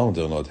people around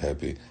her not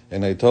happy.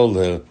 And I told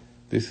her,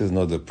 this is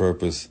not the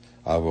purpose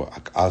of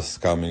us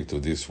coming to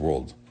this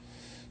world.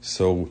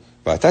 So,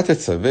 V'ata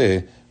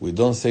tetzaveh, we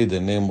don't say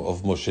the name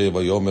of Moshe,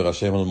 Vayomer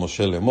Hashem al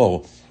Moshe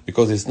lemor,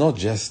 because it's not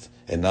just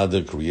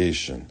another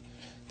creation.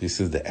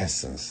 This is the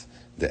essence.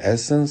 The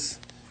essence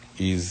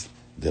is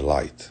the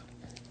light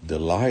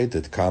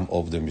that comes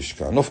of the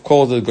Mishkan. Of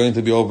course, there's going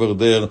to be over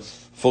there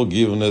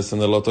forgiveness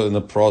and a lot in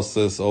the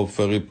process of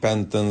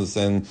repentance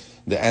and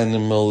the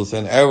animals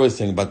and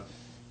everything. But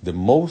the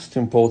most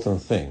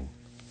important thing,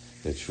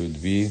 that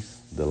should be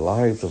the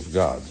light of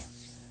God,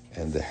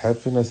 and the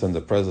happiness and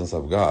the presence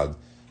of God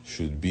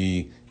should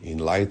be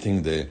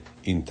enlightening the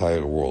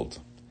entire world.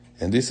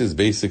 And this is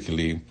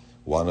basically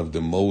one of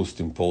the most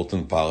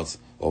important parts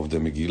of the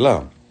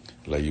Megillah.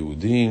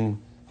 ליהודים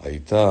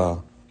הייתה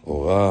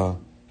אורה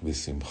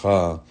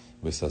ושמחה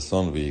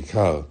וששון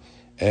ויקר.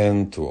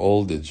 And to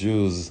all the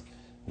Jews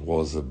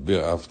was a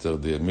bit after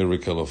the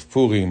miracle of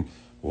Purim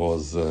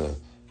was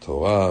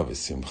Torah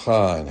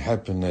v'simcha and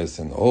happiness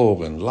and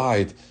or and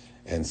light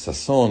and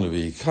sason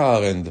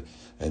v'ikar and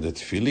the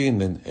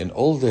tefillin and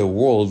all their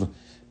world.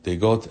 They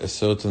got a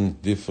certain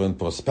different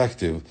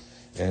perspective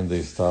and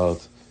they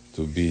start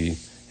to be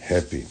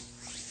happy.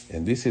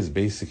 And this is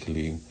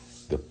basically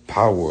the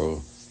power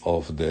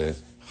of the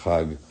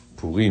Chag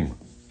Purim.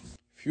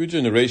 Few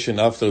generations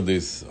after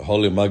this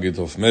Holy Maggid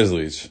of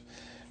Mezrich,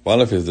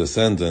 one of his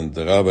descendants,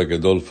 the Rabbi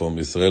Gadol from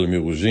Israel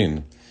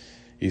Miruzhin,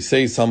 he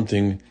says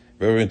something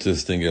very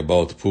interesting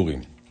about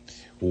Purim.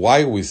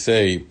 Why we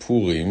say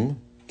Purim,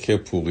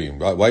 Ke-Purim?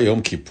 Why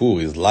Yom Kippur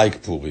is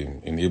like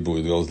Purim? In Hebrew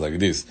it goes like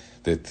this,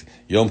 that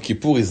Yom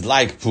Kippur is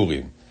like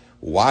Purim.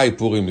 Why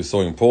Purim is so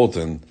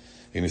important?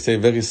 And he say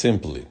very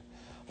simply,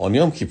 on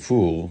Yom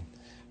Kippur,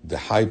 the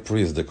high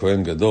priest, the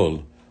Kohen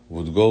Gadol,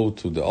 would go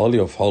to the Holy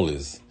of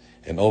Holies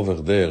and over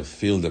there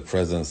feel the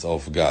presence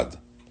of God.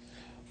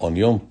 On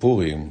Yom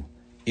Purim,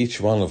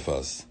 each one of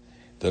us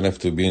don't have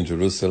to be in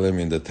Jerusalem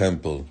in the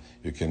temple.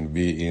 You can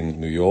be in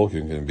New York,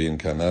 you can be in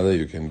Canada,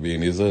 you can be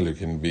in Israel, you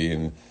can be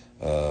in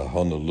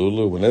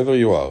Honolulu, whenever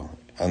you are.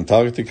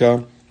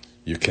 Antarctica,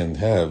 you can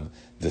have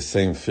the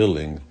same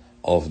feeling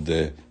of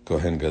the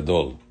Kohen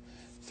Gadol.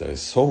 There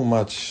is so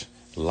much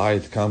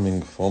light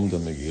coming from the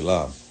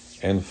Megillah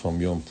and from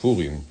Yom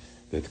Purim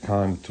that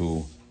come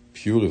to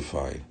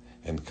purify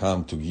and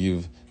come to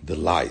give the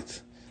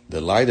light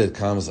that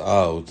comes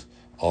out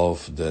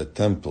of the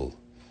temple,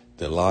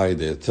 the light,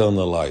 the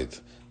eternal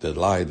light, the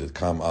light that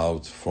come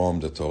out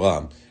from the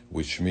Torah,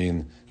 which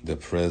means the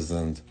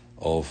presence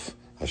of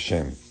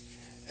Hashem.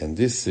 And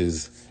this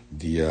is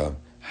the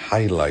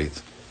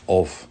highlight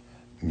of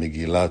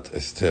Megillat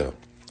Esther.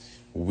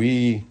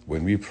 When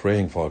we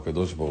praying for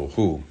HaKadosh Baruch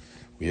Hu,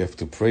 we have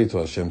to pray to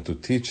Hashem to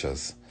teach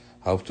us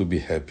how to be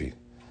happy,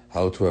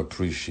 how to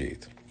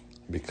appreciate.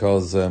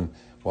 Because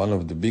one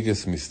of the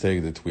biggest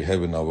mistakes that we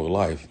have in our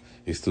life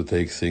is to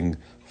take things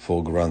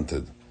for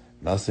granted.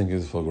 Nothing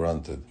is for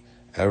granted.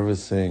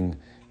 Everything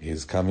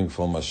is coming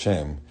from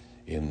Hashem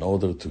in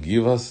order to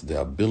give us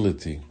the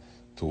ability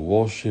to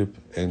worship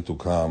and to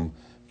come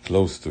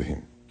close to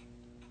Him.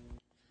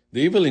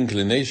 The evil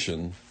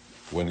inclination,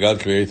 when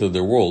God created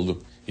the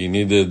world, He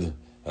needed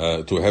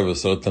to have a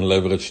certain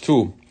leverage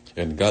too,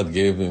 and God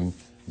gave him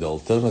the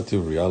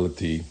alternative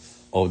reality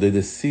of the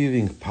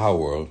deceiving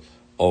power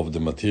of the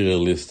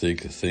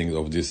materialistic things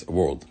of this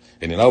world.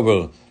 And in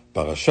our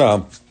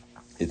parasha,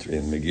 in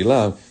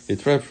Megillah,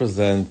 it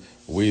represents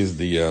with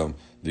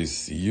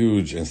this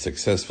huge and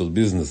successful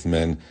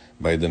businessman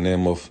by the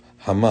name of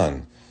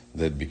Haman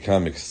that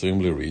became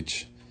extremely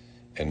rich,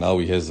 and now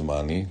he has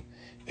money,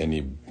 and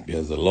he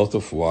has a lot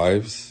of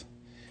wives,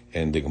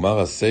 and the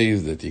Gemara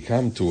says that he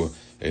came to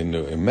an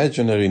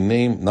imaginary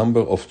number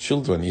of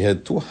children. He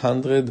had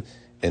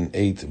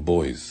 208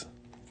 boys,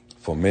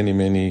 for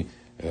many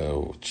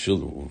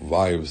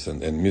wives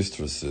and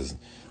mistresses.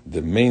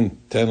 The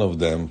main 10 of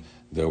them,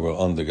 they were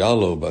on the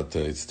gallows,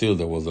 but still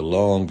there was a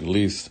long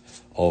list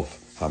of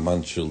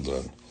Haman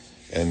children.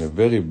 And a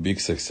very big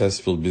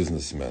successful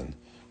businessman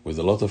with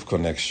a lot of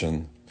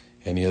connection,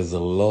 and he has a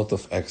lot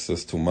of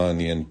access to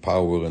money and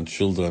power and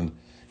children.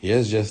 He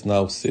has just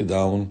now sit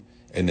down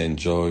and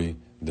enjoy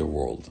the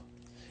world.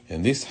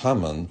 And this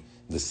Haman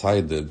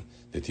decided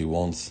that he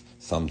wants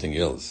something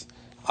else.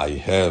 I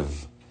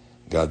have,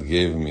 God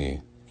gave me,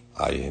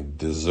 I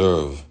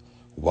deserve.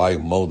 Why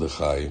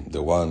Mordechai,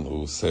 the one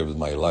who saved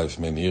my life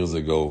many years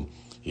ago,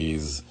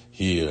 is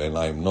here and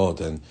I'm not?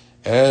 And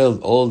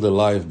all the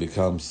life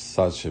becomes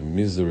such a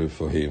misery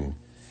for him.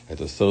 at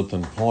a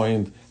certain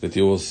point that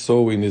he was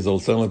so in his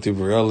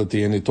alternative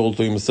reality, and he told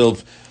to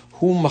himself,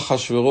 whom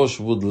Achashverosh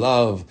would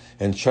love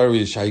and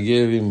cherish, I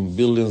gave him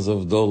billions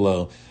of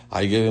dollars,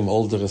 I gave him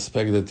all the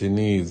respect that he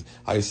needs,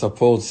 I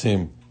support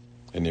him.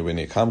 And when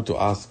he come to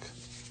ask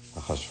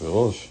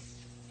Achashverosh,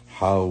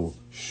 how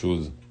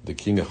should the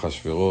king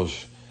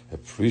Achashverosh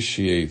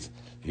appreciate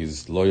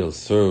his loyal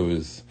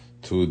service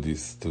to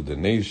the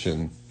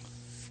nation,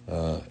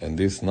 and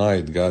this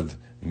night God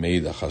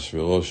made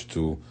Achashverosh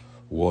to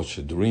watch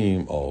a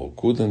dream or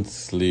couldn't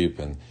sleep,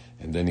 and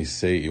then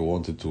he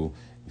wanted to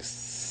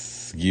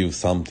give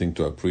something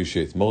to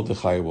appreciate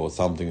Mordechai or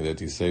something that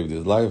he saved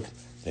his life,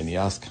 and he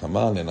asked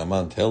Haman, and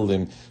Haman told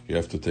him, you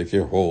have to take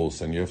a horse,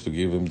 and you have to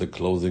give him the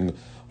clothing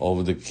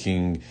of the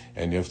king,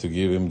 and you have to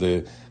give him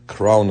the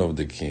crown of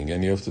the king,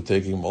 and you have to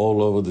take him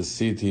all over the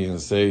city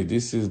and say,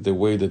 this is the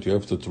way that you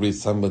have to treat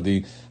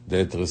somebody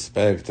that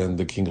respect and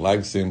the king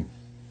likes him.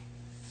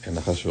 And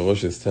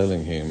Achashverosh is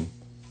telling him,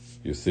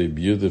 you say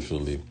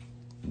beautifully,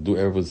 do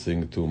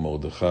everything to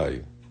Mordechai.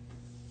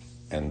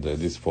 And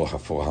this for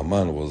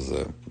Haman was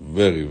a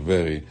very,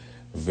 very,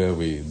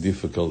 very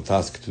difficult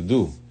task to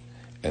do.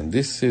 And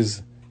this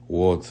is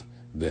what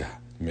the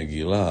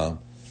Megillah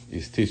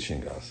is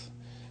teaching us,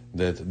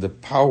 that the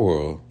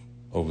power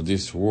of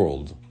this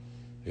world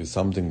is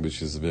something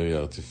which is very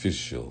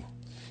artificial.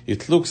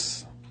 It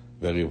looks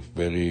very,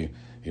 very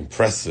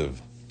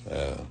impressive,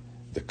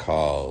 the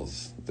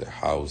cars, the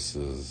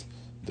houses,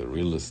 the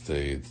real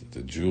estate,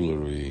 the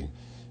jewelry,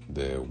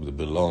 the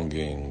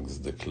belongings,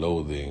 the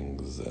clothing,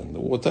 and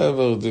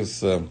whatever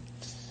this,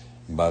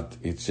 but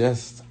it's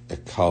just a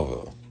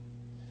cover.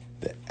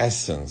 The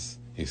essence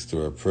is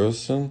to a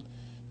person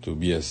to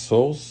be a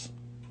source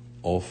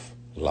of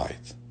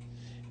light.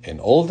 And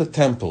all the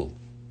temple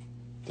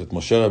that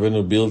Moshe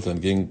Rabbeinu built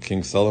and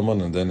King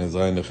Solomon and then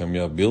Ezra and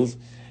Nehemiah built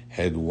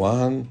had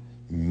one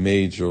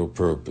major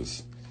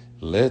purpose.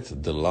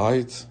 Let the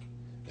light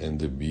and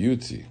the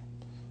beauty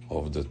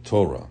of the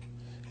Torah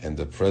and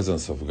the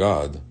presence of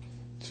God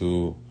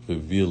to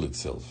reveal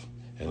itself,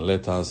 and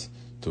let us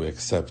to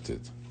accept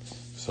it.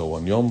 So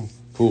on Yom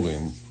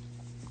Purim,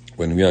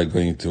 when we are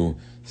going to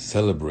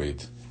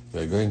celebrate, we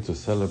are going to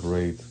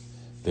celebrate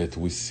that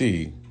we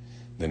see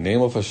the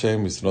name of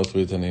Hashem is not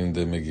written in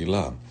the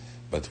Megillah,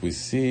 but we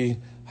see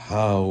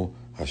how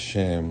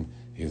Hashem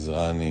is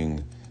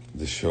running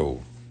the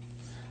show.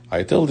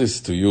 I tell this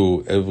to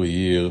you every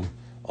year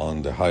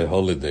on the high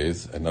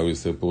holidays, and now we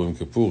say Purim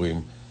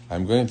Kippurim.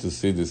 I'm going to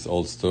see this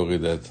old story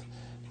that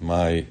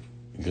my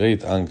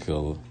great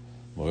uncle,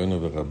 Moreno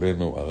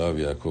v'Rabbeinu,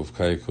 Arav Yaakov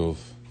Kaikov,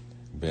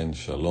 Ben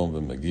Shalom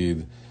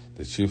v'Magid,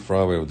 the chief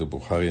rabbi of the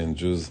Bukharian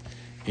Jews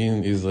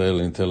in Israel,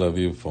 in Tel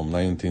Aviv, from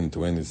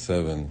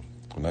 1927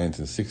 to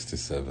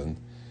 1967,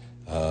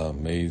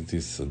 made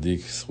this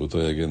Tzaddik Zchuto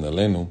Yagen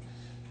Aleinu.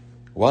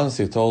 Once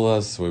he told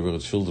us, we were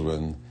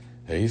children,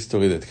 a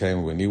history that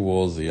came when he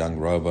was a young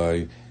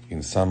rabbi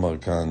in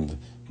Samarkand,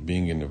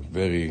 being in a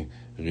very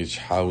rich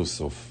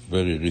house of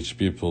very rich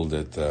people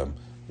that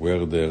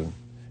were there.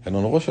 And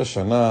on Rosh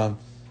Hashanah,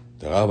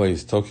 the rabbi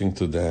is talking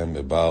to them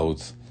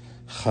about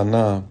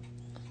Hannah,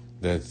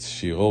 that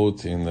she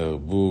wrote in her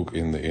book,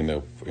 in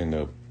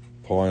a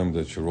poem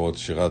that she wrote,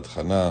 Shirat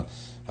Hannah,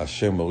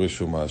 Hashem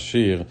Morishu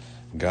Ma'ashir,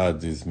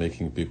 God is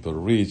making people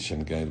rich,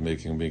 and God is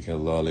making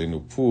Allah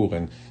Aleinu poor,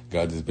 and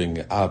God is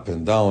bringing up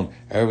and down.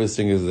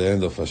 Everything is the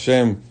end of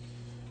Hashem.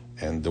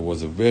 And there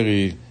was a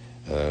very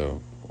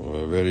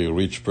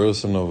rich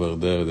person over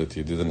there that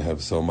he didn't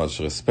have so much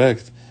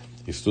respect.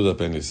 He stood up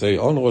and he said,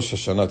 on Rosh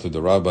Hashanah to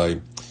the rabbi,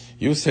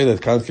 you say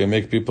that God can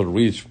make people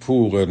rich,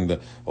 poor, and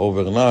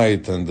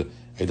overnight, and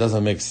it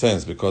doesn't make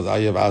sense, because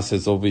I have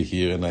assets over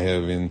here, and I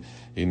have in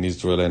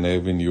Israel, and I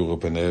have in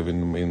Europe, and I have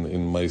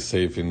in my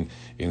safe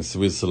in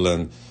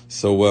Switzerland.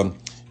 So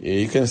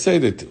you can say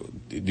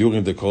that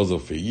during the course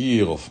of a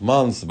year, of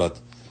months, but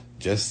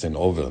just an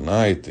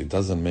overnight, it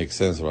doesn't make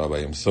sense, Rabbi,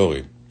 I'm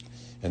sorry.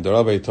 And the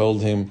rabbi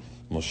told him,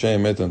 Moshe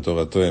emet and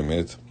Torato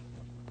emet.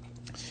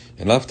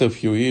 And after a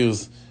few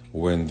years,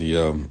 when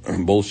the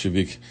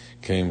Bolshevik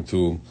came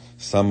to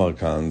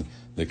Samarkand,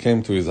 they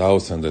came to his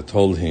house and they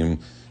told him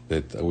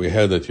that we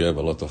heard that you have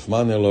a lot of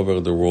money all over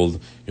the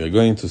world. You're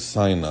going to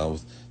sign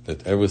out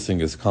that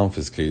everything is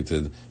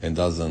confiscated and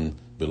doesn't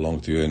belong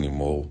to you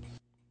anymore.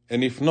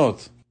 And if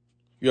not,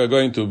 you are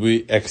going to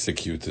be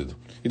executed.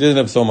 He didn't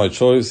have so much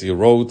choice. He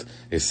wrote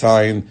a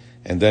sign,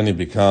 and then he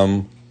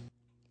became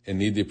a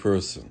needy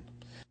person.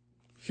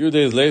 A few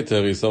days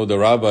later, he saw the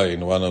rabbi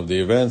in one of the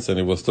events, and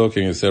he was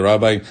talking. He said,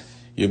 Rabbi,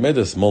 you made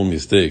a small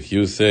mistake.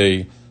 You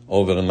say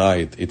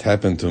overnight. It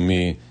happened to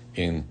me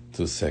in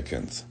 2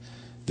 seconds.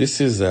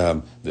 This is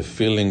the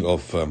feeling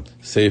of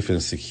safe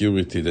and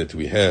security that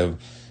we have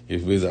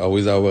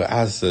with our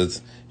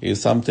assets.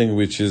 Is something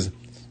which is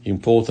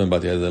important,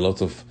 but it has a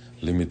lot of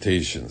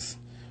limitations.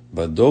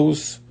 But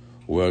those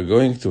who are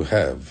going to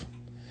have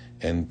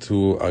and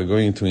are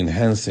going to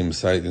enhance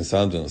inside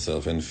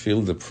themselves and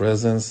feel the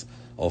presence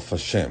of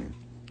Hashem,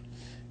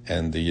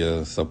 and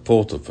the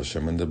support of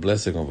Hashem and the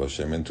blessing of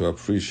Hashem, and to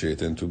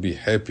appreciate and to be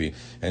happy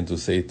and to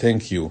say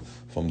thank you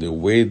from the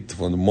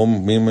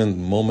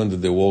moment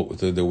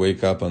that they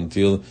wake up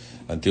until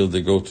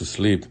they go to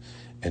sleep,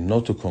 and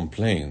not to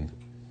complain.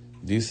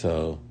 These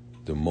are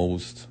the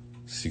most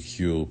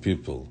secure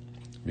people,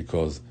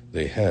 because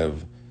they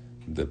have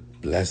the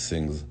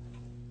blessings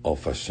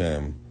of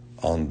Hashem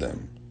on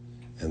them.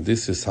 And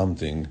this is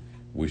something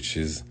which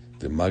is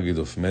the Maggid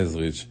of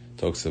Mezrich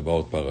talks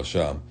about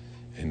Parashah,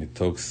 and it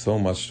talks so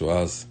much to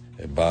us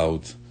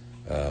about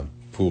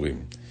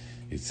Purim.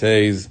 It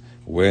says,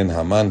 when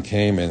Haman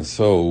came and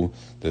saw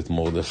that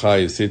Mordechai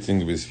is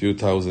sitting with few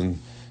thousand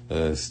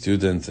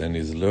students and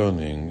is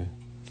learning,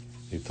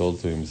 he thought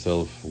to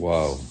himself,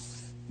 wow,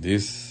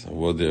 this,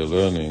 what they're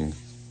learning,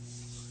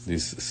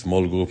 this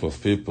small group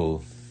of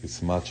people,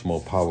 is much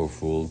more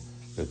powerful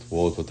than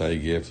what I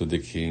gave to the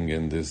king,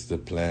 and the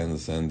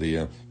plans and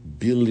the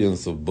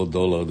billions of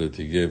dollars that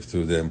he gave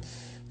to them,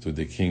 to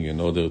the king, in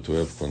order to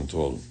have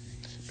control.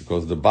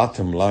 Because the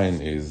bottom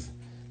line is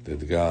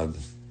that God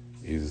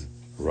is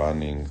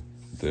running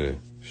the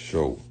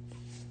show.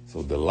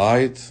 So the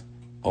light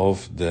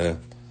of the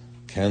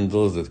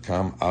candles that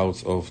come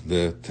out of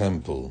the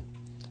temple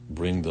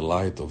bring the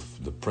light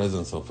of the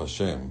presence of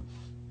Hashem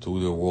to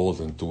the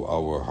world and to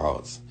our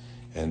hearts.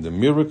 And the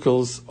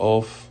miracles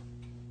of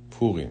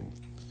Purim,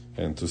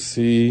 and to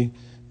see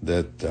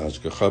that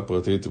Hashgacha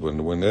Pratit,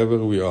 whenever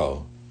we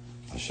are,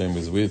 Hashem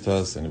is with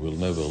us and will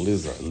never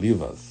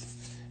leave us,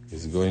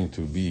 is going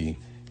to be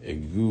a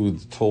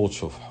good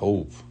torch of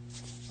hope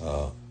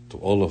to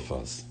all of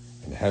us,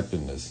 and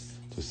happiness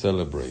to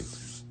celebrate.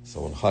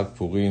 So on Chag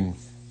Purim,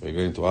 we're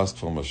going to ask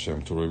from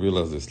Hashem to reveal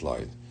us this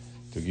light,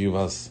 to give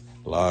us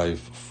life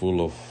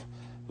full of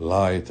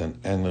light and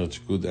energy,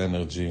 good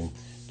energy,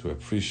 to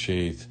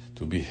appreciate,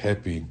 to be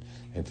happy,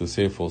 and to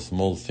say for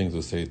small things,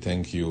 to say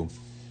thank you,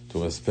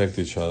 to respect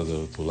each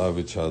other, to love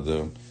each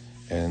other,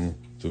 and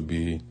to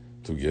be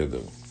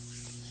together.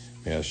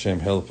 May Hashem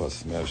help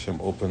us. May Hashem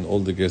open all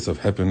the gates of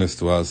happiness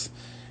to us.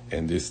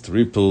 And this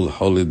triple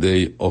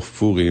holiday of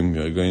Purim, we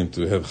are going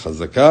to have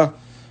Chazakah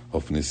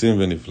of Nisim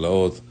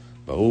v'Niflaot.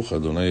 Baruch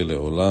Adonai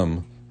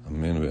le'olam.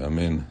 Amen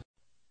ve'amen.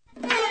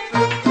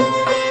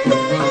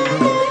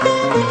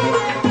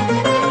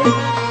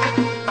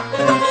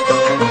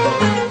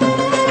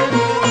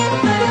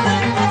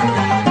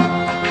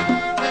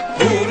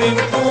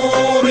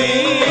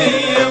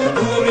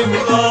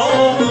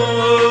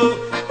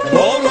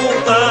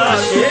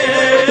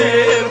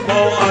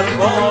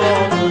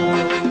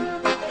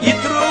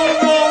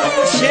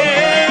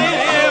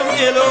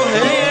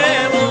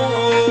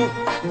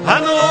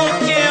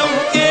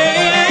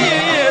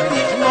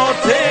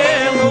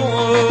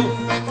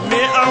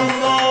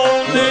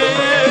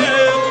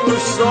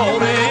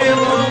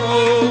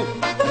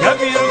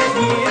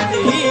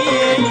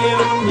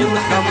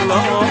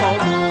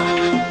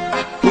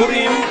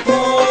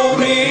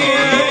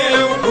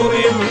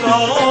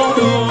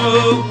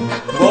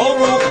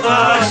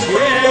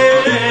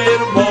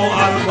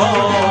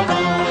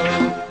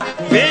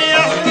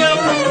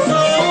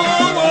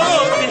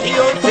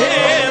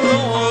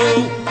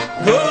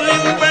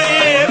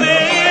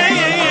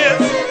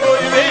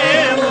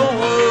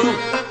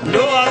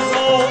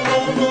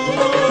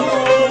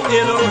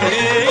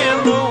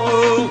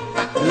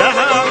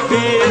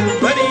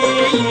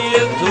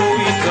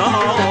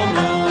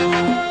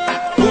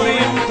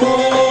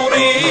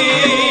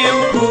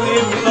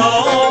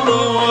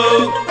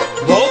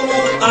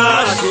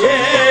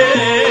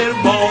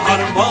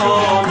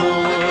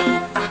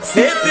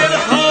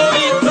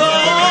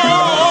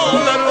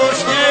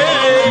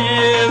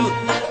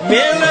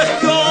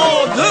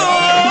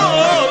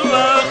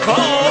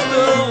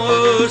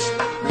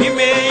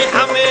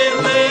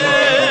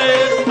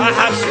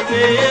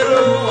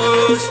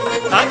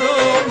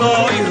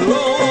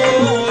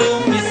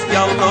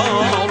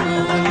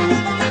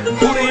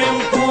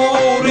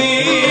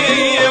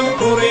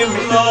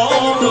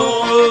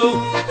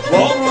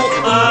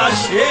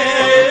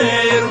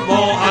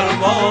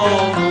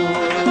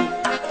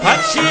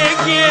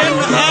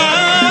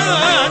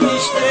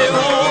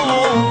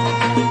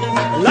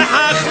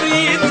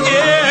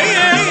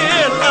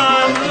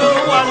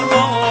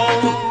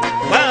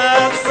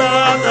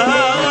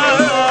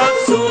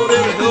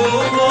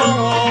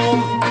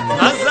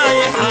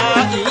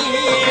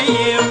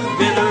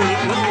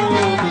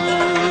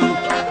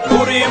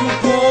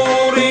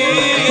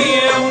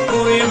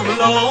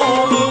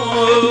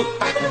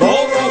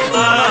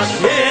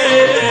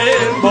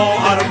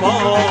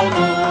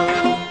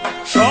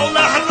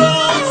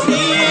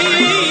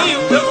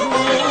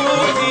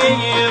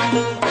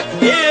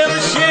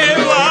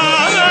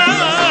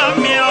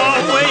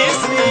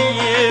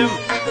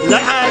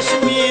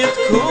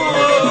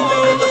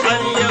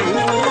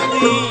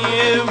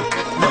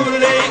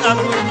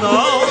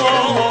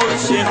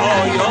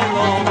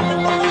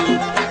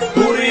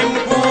 Purim,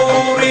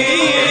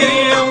 Purim.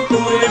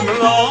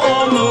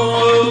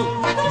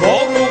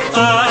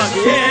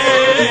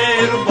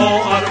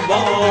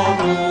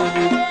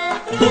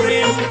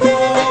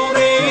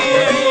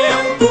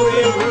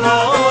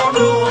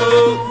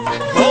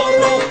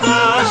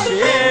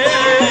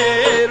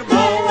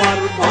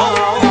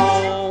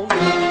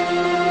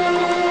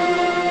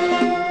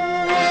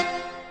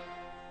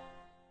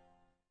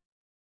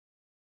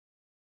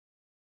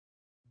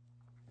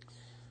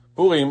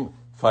 Purim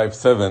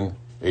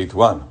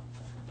 5781.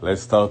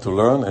 Let's start to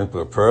learn and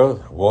prepare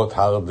what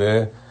are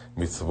the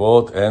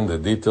mitzvot and the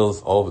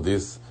details of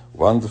this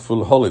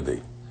wonderful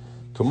holiday.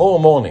 Tomorrow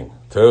morning,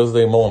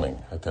 Thursday morning,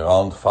 at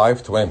around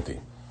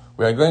 5:20,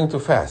 we are going to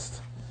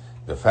fast.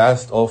 The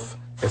fast of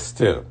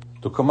Esther,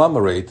 to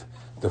commemorate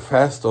the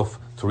fast of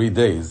 3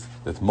 days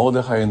that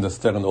Mordechai and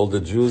Esther and all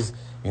the Jews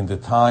in the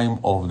time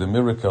of the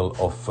miracle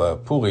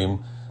of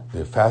Purim,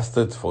 they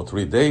fasted for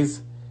 3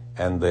 days,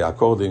 and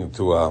according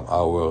to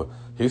our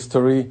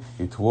history,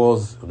 it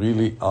was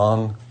really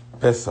on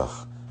Pesach.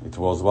 It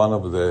was one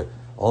of the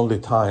only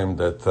time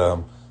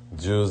that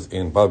Jews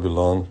in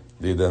Babylon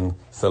didn't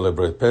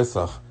celebrate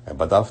Pesach,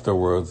 but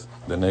afterwards,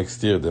 the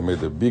next year, they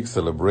made a big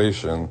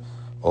celebration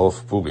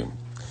of Purim.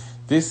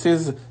 This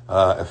is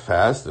a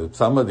fast. If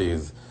somebody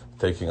is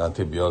taking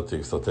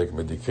antibiotics or take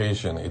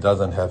medication, it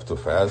doesn't have to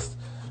fast.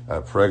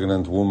 A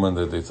pregnant woman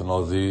that it's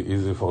not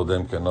easy for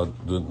them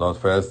do not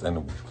fast,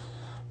 and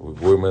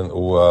women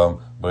who are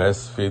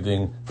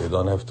breastfeeding, they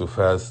don't have to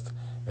fast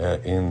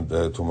in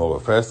the tomorrow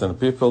fast. And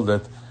people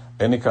that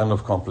any kind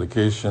of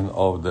complication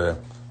of the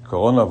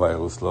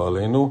coronavirus, lo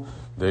aleinu,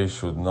 they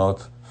should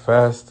not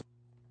fast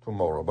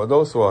tomorrow. But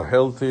those who are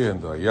healthy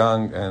and are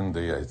young, and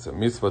it's a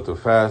mitzvah to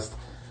fast,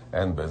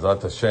 and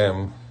Bezrat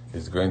Hashem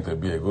is going to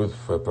be a good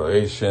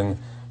preparation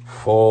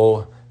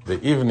for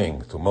the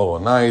evening. Tomorrow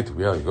night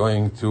we are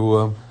going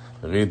to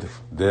read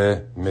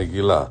the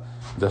Megillah.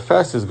 The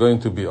fast is going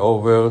to be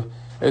over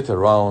at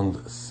around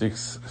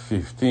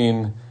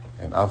 6:15,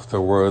 and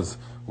afterwards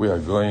we are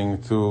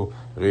going to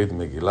read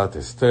Megillat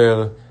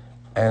Esther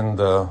and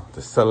the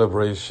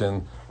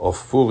celebration of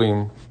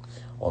Purim.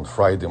 On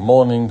Friday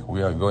morning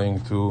we are going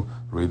to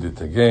read it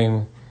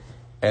again,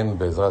 and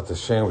Bezrat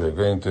Hashem we are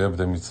going to have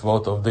the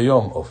mitzvot of the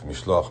Yom, of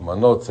Mishloach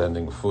Manot,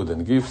 sending food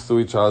and gifts to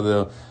each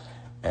other,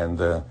 and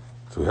to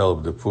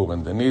help the poor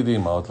and the needy,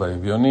 Ma'ot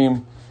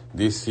La'Evyonim.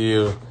 This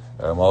year,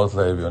 Ma'ot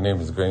La'Evyonim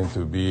is going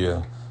to be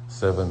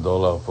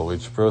 $7 for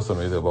each person,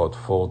 with about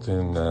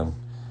 $14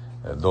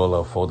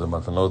 for the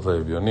Matanot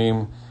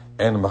La'Evyonim.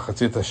 And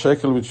Machatzit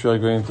Shekel, which we are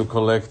going to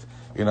collect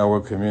in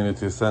our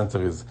community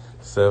center, is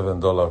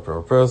 $7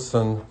 per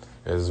person,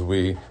 as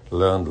we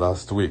learned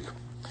last week.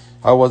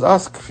 I was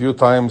asked a few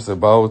times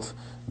about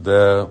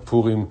the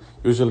Purim.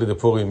 Usually the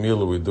Purim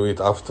meal, we do it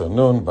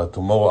afternoon, but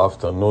tomorrow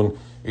afternoon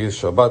is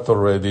Shabbat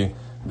already.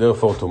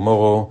 Therefore,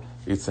 tomorrow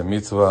it's a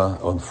mitzvah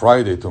on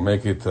Friday to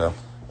make it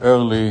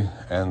early,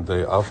 and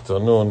the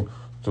afternoon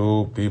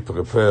to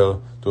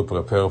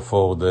prepare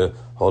for the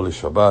Holy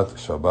Shabbat,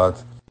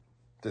 Shabbat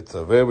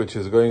Tetzaveh, which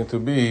is going to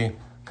be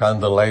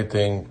candle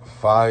lighting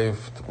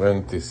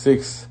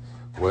 5:26,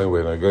 where we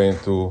are going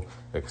to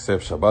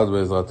accept Shabbat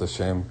Be'ezrat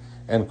Hashem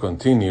and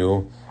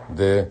continue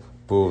the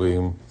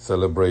Purim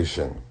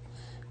celebration.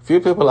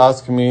 Few people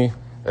ask me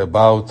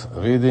about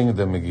reading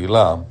the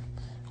Megillah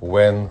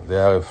when they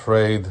are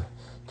afraid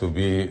to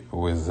be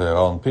with their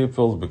own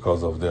people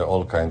because of their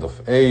all kind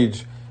of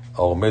age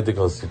or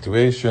medical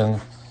situation.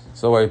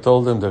 So I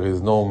told them there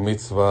is no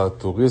mitzvah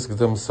to risk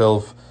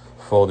themselves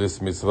for this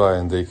mitzvah,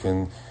 and they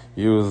can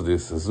use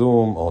this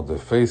Zoom or the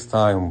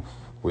FaceTime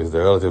with the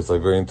relatives are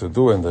going to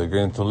do, and they're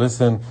going to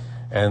listen.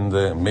 And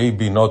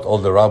maybe not all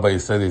the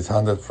rabbis said it's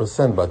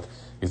 100%, but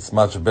it's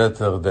much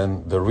better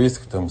than the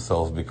risk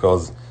themselves,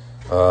 because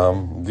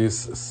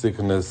this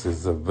sickness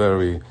is a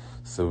very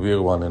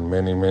severe one, and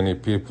many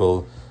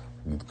people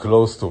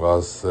close to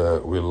us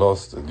we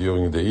lost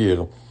during the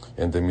year,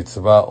 and the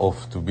mitzvah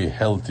of to be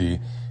healthy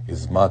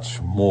is much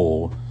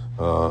more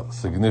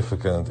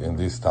significant in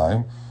this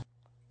time.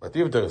 But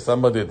if there is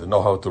somebody that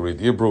knows how to read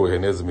Hebrew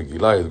and has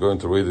Megillah, is going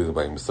to read it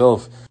by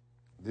himself,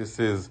 this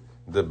is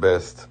the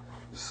best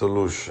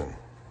solution.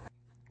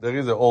 There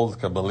is an old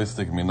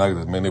Kabbalistic minhag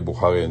that many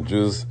Bukharian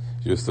Jews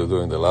used to do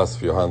in the last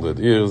few hundred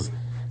years,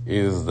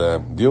 is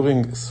that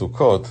during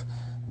Sukkot,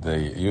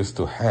 they used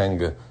to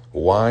hang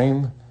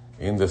wine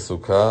in the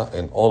sukkah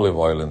and olive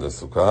oil in the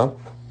sukkah,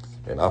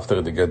 and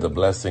after they get the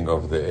blessing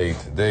of the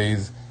 8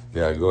 days,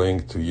 they are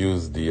going to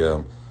use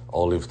the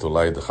olive to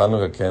light the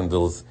Hanukkah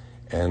candles,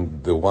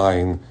 and the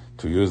wine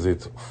to use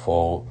it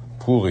for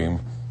Purim.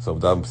 So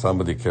if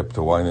somebody kept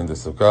the wine in the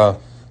sukkah,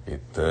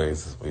 it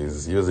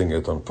is using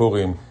it on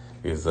Purim,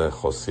 is a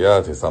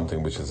chosiat, is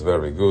something which is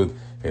very good.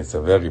 It's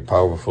a very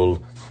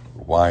powerful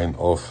wine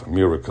of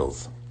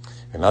miracles.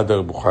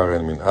 Another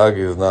Bukharian minhag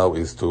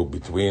is to,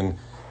 between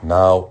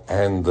now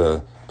and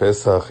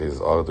Pesach, is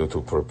order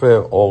to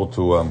prepare or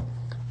to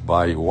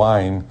buy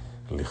wine,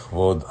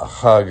 lichvod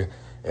achag,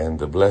 and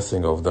the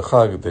blessing of the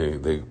Chag,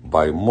 they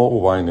buy more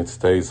wine, it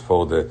stays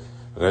for the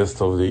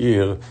rest of the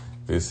year.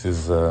 This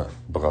is a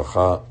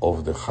bracha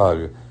of the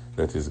Chag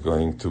that is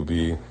going to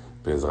be,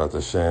 Be'ezrat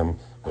Hashem,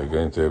 we're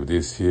going to have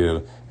this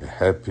year a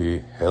happy,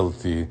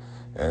 healthy,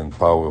 and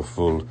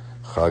powerful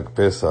Chag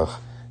Pesach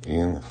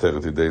in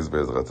 30 days,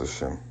 Be'ezrat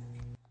Hashem.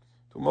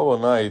 Tomorrow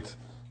night,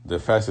 the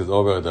fast is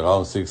over at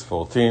around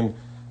 6:14.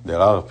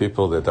 There are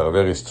people that are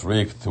very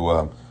strict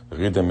to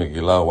read the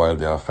Megillah while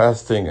they are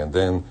fasting, and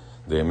then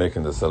they're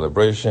making the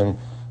celebration.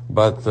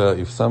 But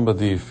if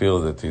somebody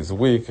feels that he's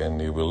weak and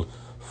he will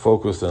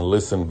focus and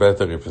listen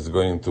better if he's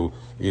going to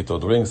eat or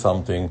drink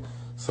something,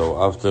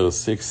 so after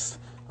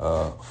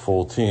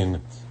 6:14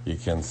 he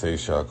can say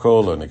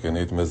shakol and he can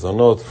eat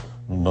mezonot,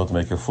 not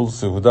make a full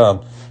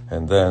seudah,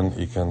 and then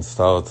he can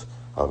start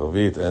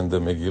Arvit and the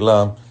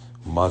Megillah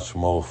much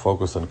more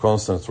focused and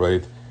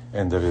concentrate,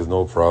 and there is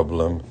no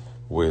problem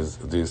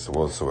with this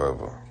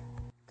whatsoever.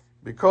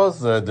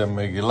 Because the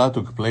Megillah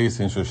took place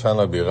in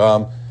Shoshana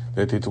Biram,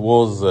 that it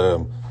was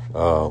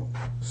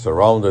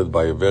surrounded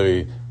by a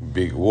very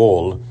big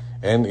wall,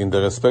 and in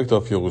the respect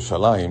of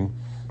Yerushalayim,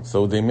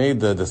 so they made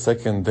the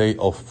second day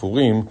of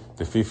Purim,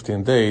 the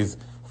 15 days,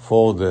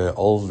 for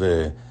all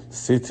the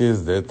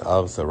cities that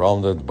are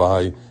surrounded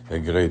by a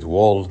great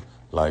wall,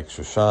 like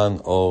Shoshan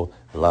or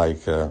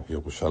like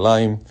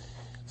Yerushalayim.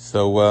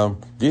 So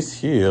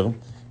this year,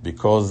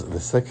 because the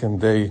second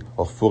day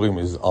of Purim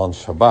is on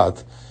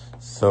Shabbat,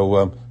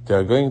 so they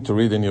are going to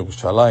read in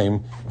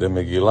Yerushalayim the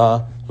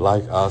Megillah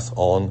like us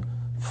on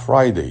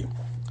Friday.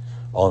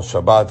 On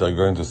Shabbat, they are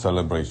going to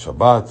celebrate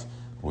Shabbat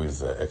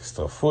with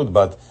extra food,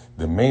 but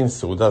the main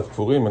Seudat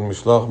Purim and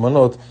Mishloach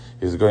Manot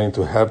is going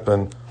to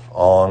happen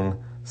on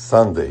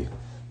Sunday.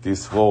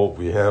 This war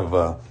we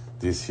have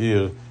this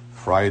year,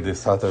 Friday,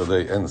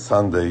 Saturday, and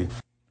Sunday,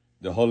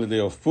 the holiday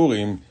of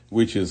Purim,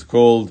 which is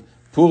called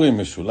Purim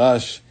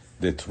Meshulash,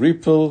 the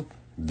triple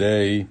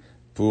day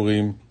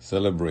Purim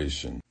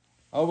celebration.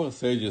 Our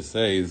sages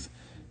says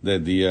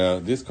that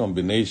this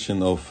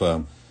combination of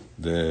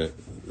the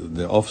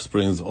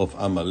offsprings of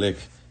Amalek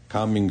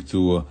coming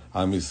to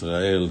Am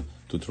Yisrael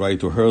to try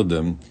to hurt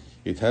them,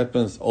 it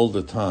happens all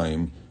the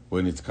time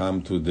when it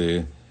comes to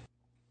the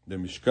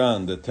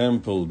Mishkan, the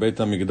temple, Beit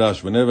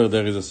HaMikdash. Whenever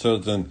there is a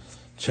certain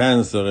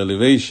chance or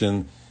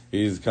elevation,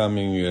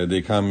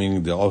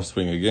 the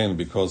offspring again,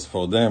 because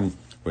for them,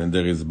 when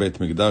there is Beit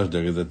HaMikdash,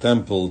 there is a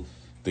temple,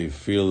 they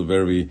feel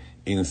very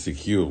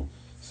insecure.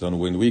 So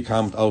when we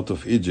come out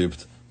of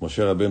Egypt, Moshe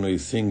Rabbeinu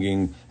is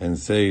singing and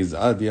says,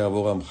 Ad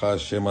Yavor Amcha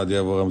Hashem, Ad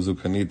Yavor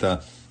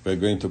Amzukanita. We are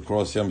going to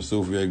cross Yam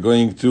Suf. We are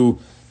going to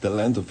the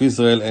land of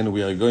Israel, and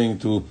we are going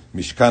to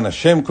Mishkan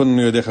Hashem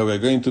Konenu Yodecha. We are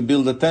going to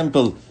build a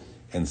temple.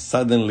 And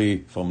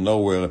suddenly, from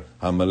nowhere,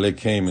 Amalek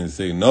came and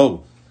said,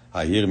 no,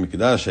 I hear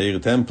Mikdash, I hear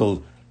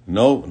temple.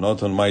 No,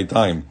 not on my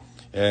time.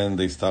 And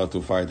they start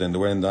to fight. And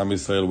when the Am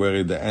Yisrael were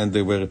at the end,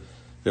 they were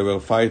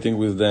fighting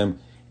with them.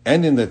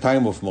 And in the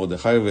time of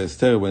Mordechai and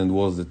Esther, when it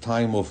was the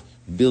time of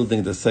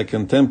building the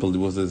second temple, it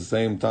was at the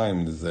same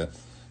time.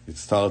 It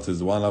starts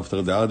as one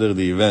after the other,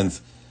 the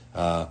events.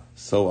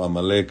 So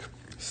Amalek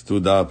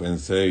stood up and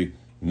say,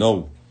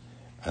 no.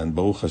 And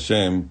Baruch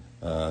Hashem,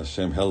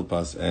 Hashem help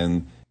us,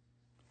 and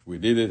we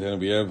did it, and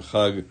we have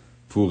Chag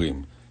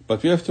Purim.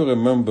 But we have to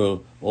remember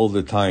all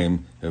the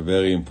time a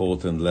very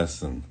important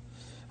lesson.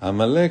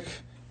 Amalek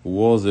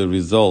was a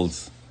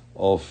result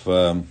of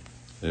a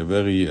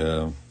very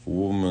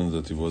woman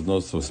that was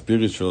not so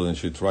spiritual, and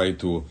she tried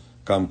to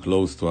come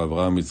close to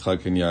Abraham,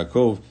 Itzhak, and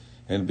Yaakov,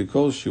 and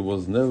because she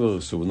was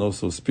not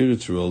so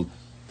spiritual,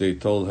 they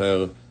told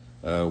her,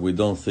 we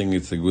don't think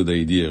it's a good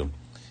idea.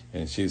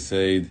 And she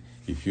said,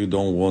 if you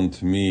don't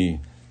want me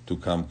to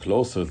come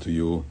closer to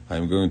you,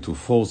 I'm going to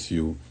force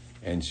you.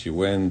 And she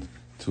went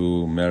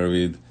to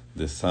marry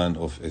the son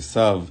of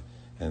Esav,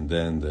 and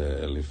then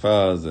the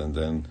Eliphaz, and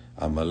then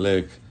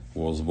Amalek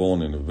was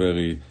born in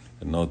very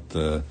not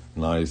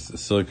nice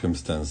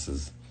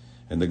circumstances.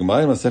 And the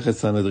Gemara in Masechet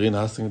Sanhedrin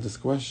asking this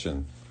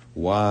question,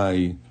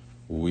 why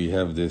we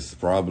have this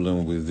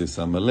problem with this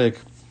Amalek?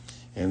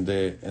 And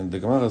the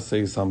Gemara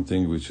says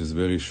something which is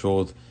very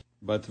short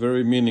but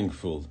very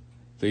meaningful.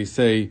 They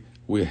say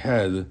we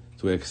had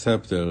to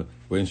accept her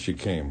when she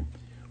came.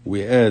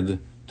 We had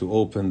to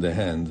open the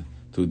hand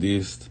to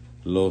this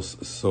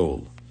lost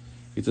soul.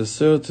 It's a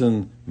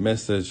certain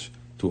message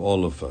to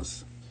all of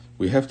us.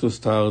 We have to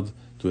start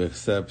to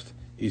accept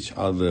each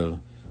other.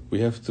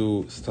 We have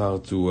to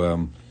start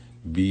to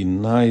be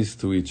nice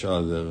to each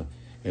other,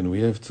 and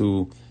we have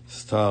to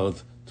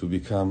start to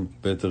become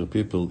better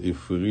people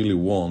if we really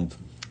want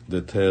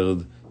the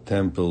third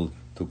temple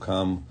to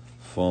come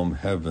from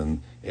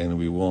heaven, and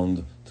we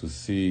want to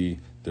see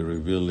the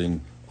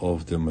revealing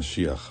of the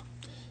Mashiach.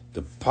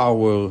 The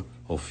power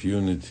of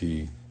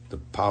unity, the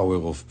power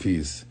of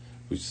peace,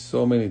 which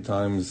so many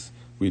times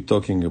we're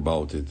talking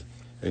about it,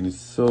 and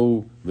it's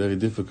so very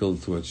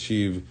difficult to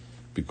achieve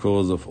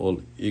because of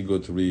all ego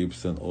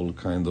trips and all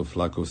kind of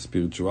lack of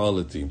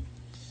spirituality.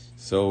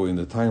 So in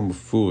the time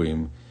of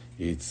Purim,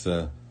 it's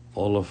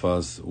all of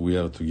us, we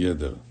are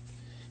together.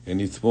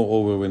 And it's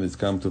moreover when it's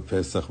come to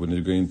Pesach, when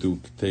you're going to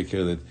take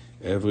care that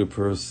every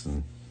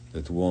person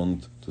that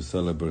wants to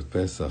celebrate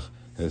Pesach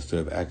has to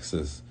have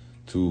access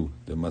to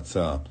the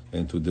matzah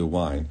and to the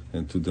wine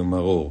and to the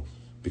maror.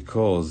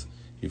 Because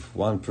if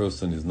one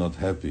person is not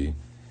happy,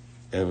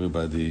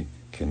 everybody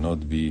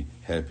cannot be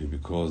happy,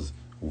 because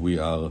we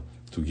are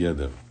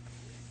together.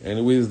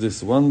 And with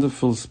this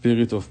wonderful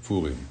spirit of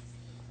Purim,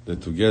 the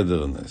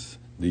togetherness,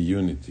 the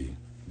unity,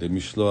 the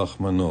mishloach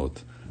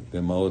manot, the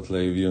maot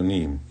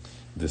le'evyonim,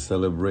 the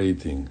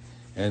celebrating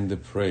and the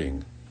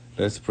praying,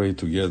 Let's pray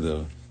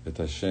together that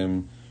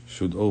Hashem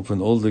should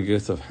open all the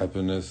gates of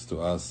happiness to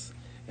us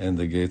and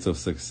the gates of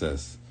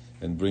success,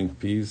 and bring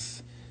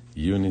peace,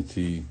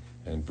 unity,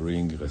 and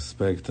bring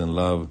respect and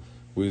love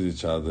with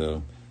each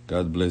other.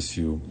 God bless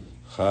you.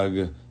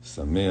 Chag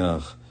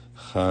Sameach,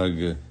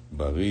 Chag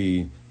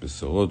Bari,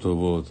 Besorot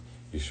Tovot,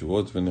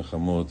 Yeshuot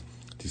v'Nechamot,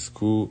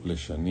 תזכו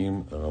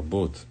לשנים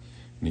רבות,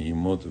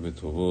 נעימות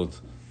וטובות,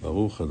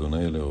 ברוך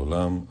אדוני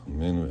לעולם,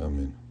 אמן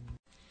ואמן.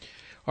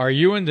 Are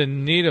you in the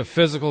need of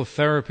physical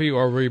therapy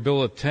or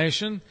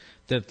rehabilitation?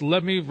 Then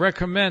let me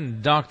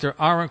recommend Dr.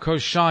 Aaron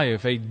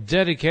Koshayev, a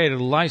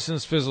dedicated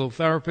licensed physical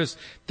therapist,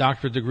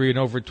 doctorate degree, and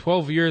over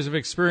 12 years of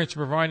experience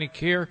providing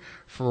care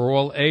for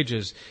all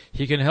ages.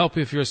 He can help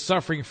you if you're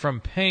suffering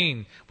from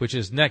pain, which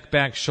is neck,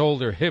 back,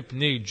 shoulder, hip,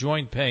 knee,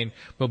 joint pain,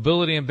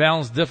 mobility and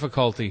balance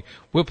difficulty,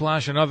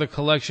 whiplash and other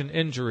collection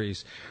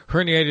injuries,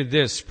 herniated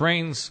discs,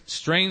 sprains,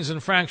 strains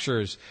and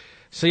fractures,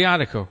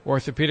 sciatica,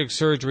 orthopedic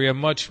surgery, and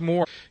much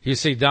more. You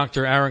see,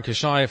 Dr. Aaron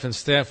Koshayev and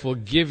staff will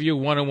give you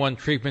one-on-one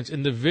treatments,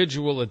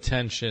 individual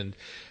attention,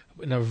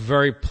 in a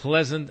very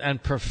pleasant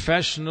and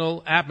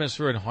professional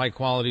atmosphere and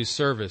high-quality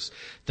service.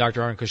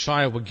 Dr. Aaron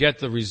Koshayev will get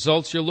the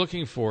results you're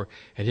looking for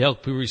and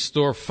help you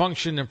restore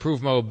function,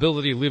 improve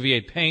mobility,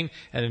 alleviate pain,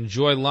 and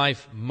enjoy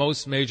life.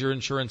 Most major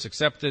insurance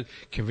accepted,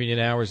 convenient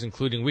hours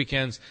including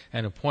weekends,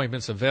 and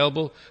appointments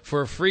available.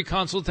 For a free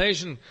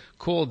consultation,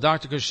 call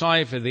Dr.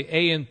 Koshayev at the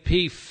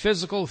A&P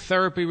Physical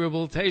Therapy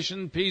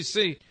Rehabilitation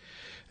PC.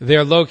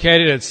 They're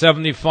located at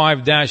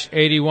 75-81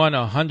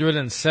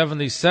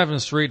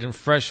 177th Street in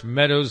Fresh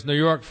Meadows, New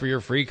York. For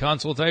your free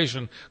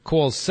consultation,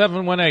 call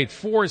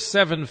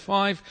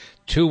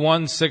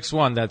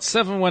 718-475-2161. That's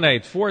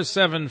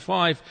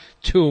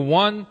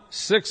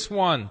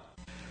 718-475-2161.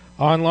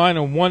 Online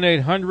at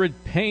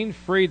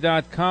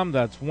 1-800-PAINFREE.com.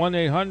 That's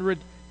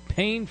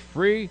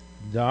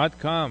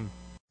 1-800-PAINFREE.com.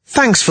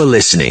 Thanks for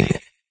listening.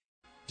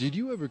 Did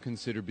you ever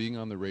consider being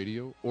on the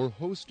radio or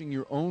hosting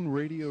your own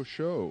radio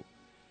show?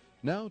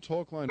 Now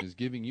Talkline is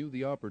giving you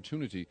the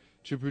opportunity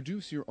to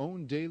produce your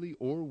own daily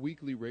or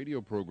weekly radio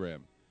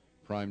program.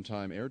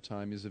 Primetime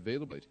airtime is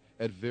available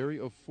at very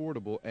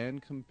affordable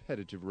and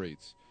competitive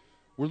rates.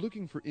 We're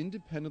looking for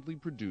independently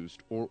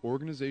produced or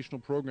organizational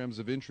programs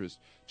of interest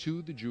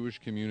to the Jewish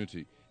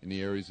community in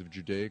the areas of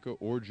Judaica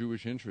or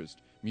Jewish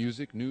interest,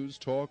 music, news,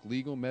 talk,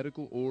 legal,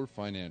 medical, or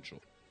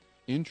financial.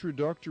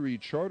 Introductory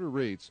charter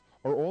rates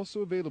are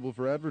also available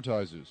for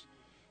advertisers.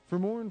 For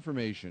more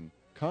information,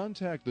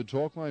 contact the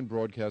Talkline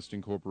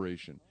Broadcasting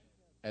Corporation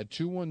at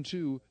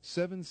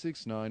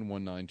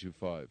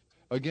 212-769-1925.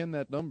 Again,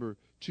 that number,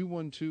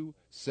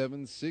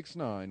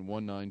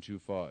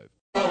 212-769-1925.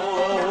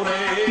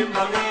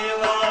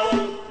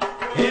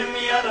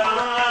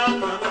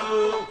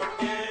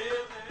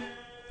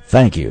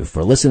 Thank you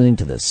for listening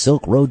to the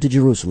Silk Road to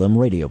Jerusalem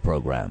radio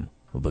program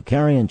with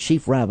Bulgarian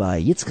Chief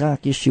Rabbi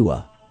Itzhak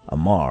Yeshua,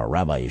 Amar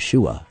Rabbi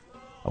Yeshua,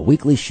 a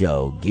weekly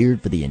show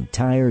geared for the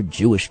entire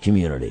Jewish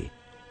community.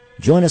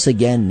 Join us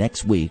again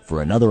next week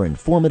for another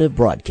informative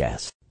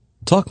broadcast.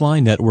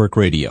 Talkline Network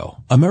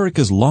Radio,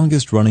 America's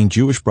longest-running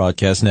Jewish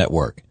broadcast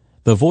network,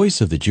 the voice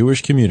of the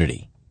Jewish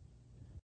community.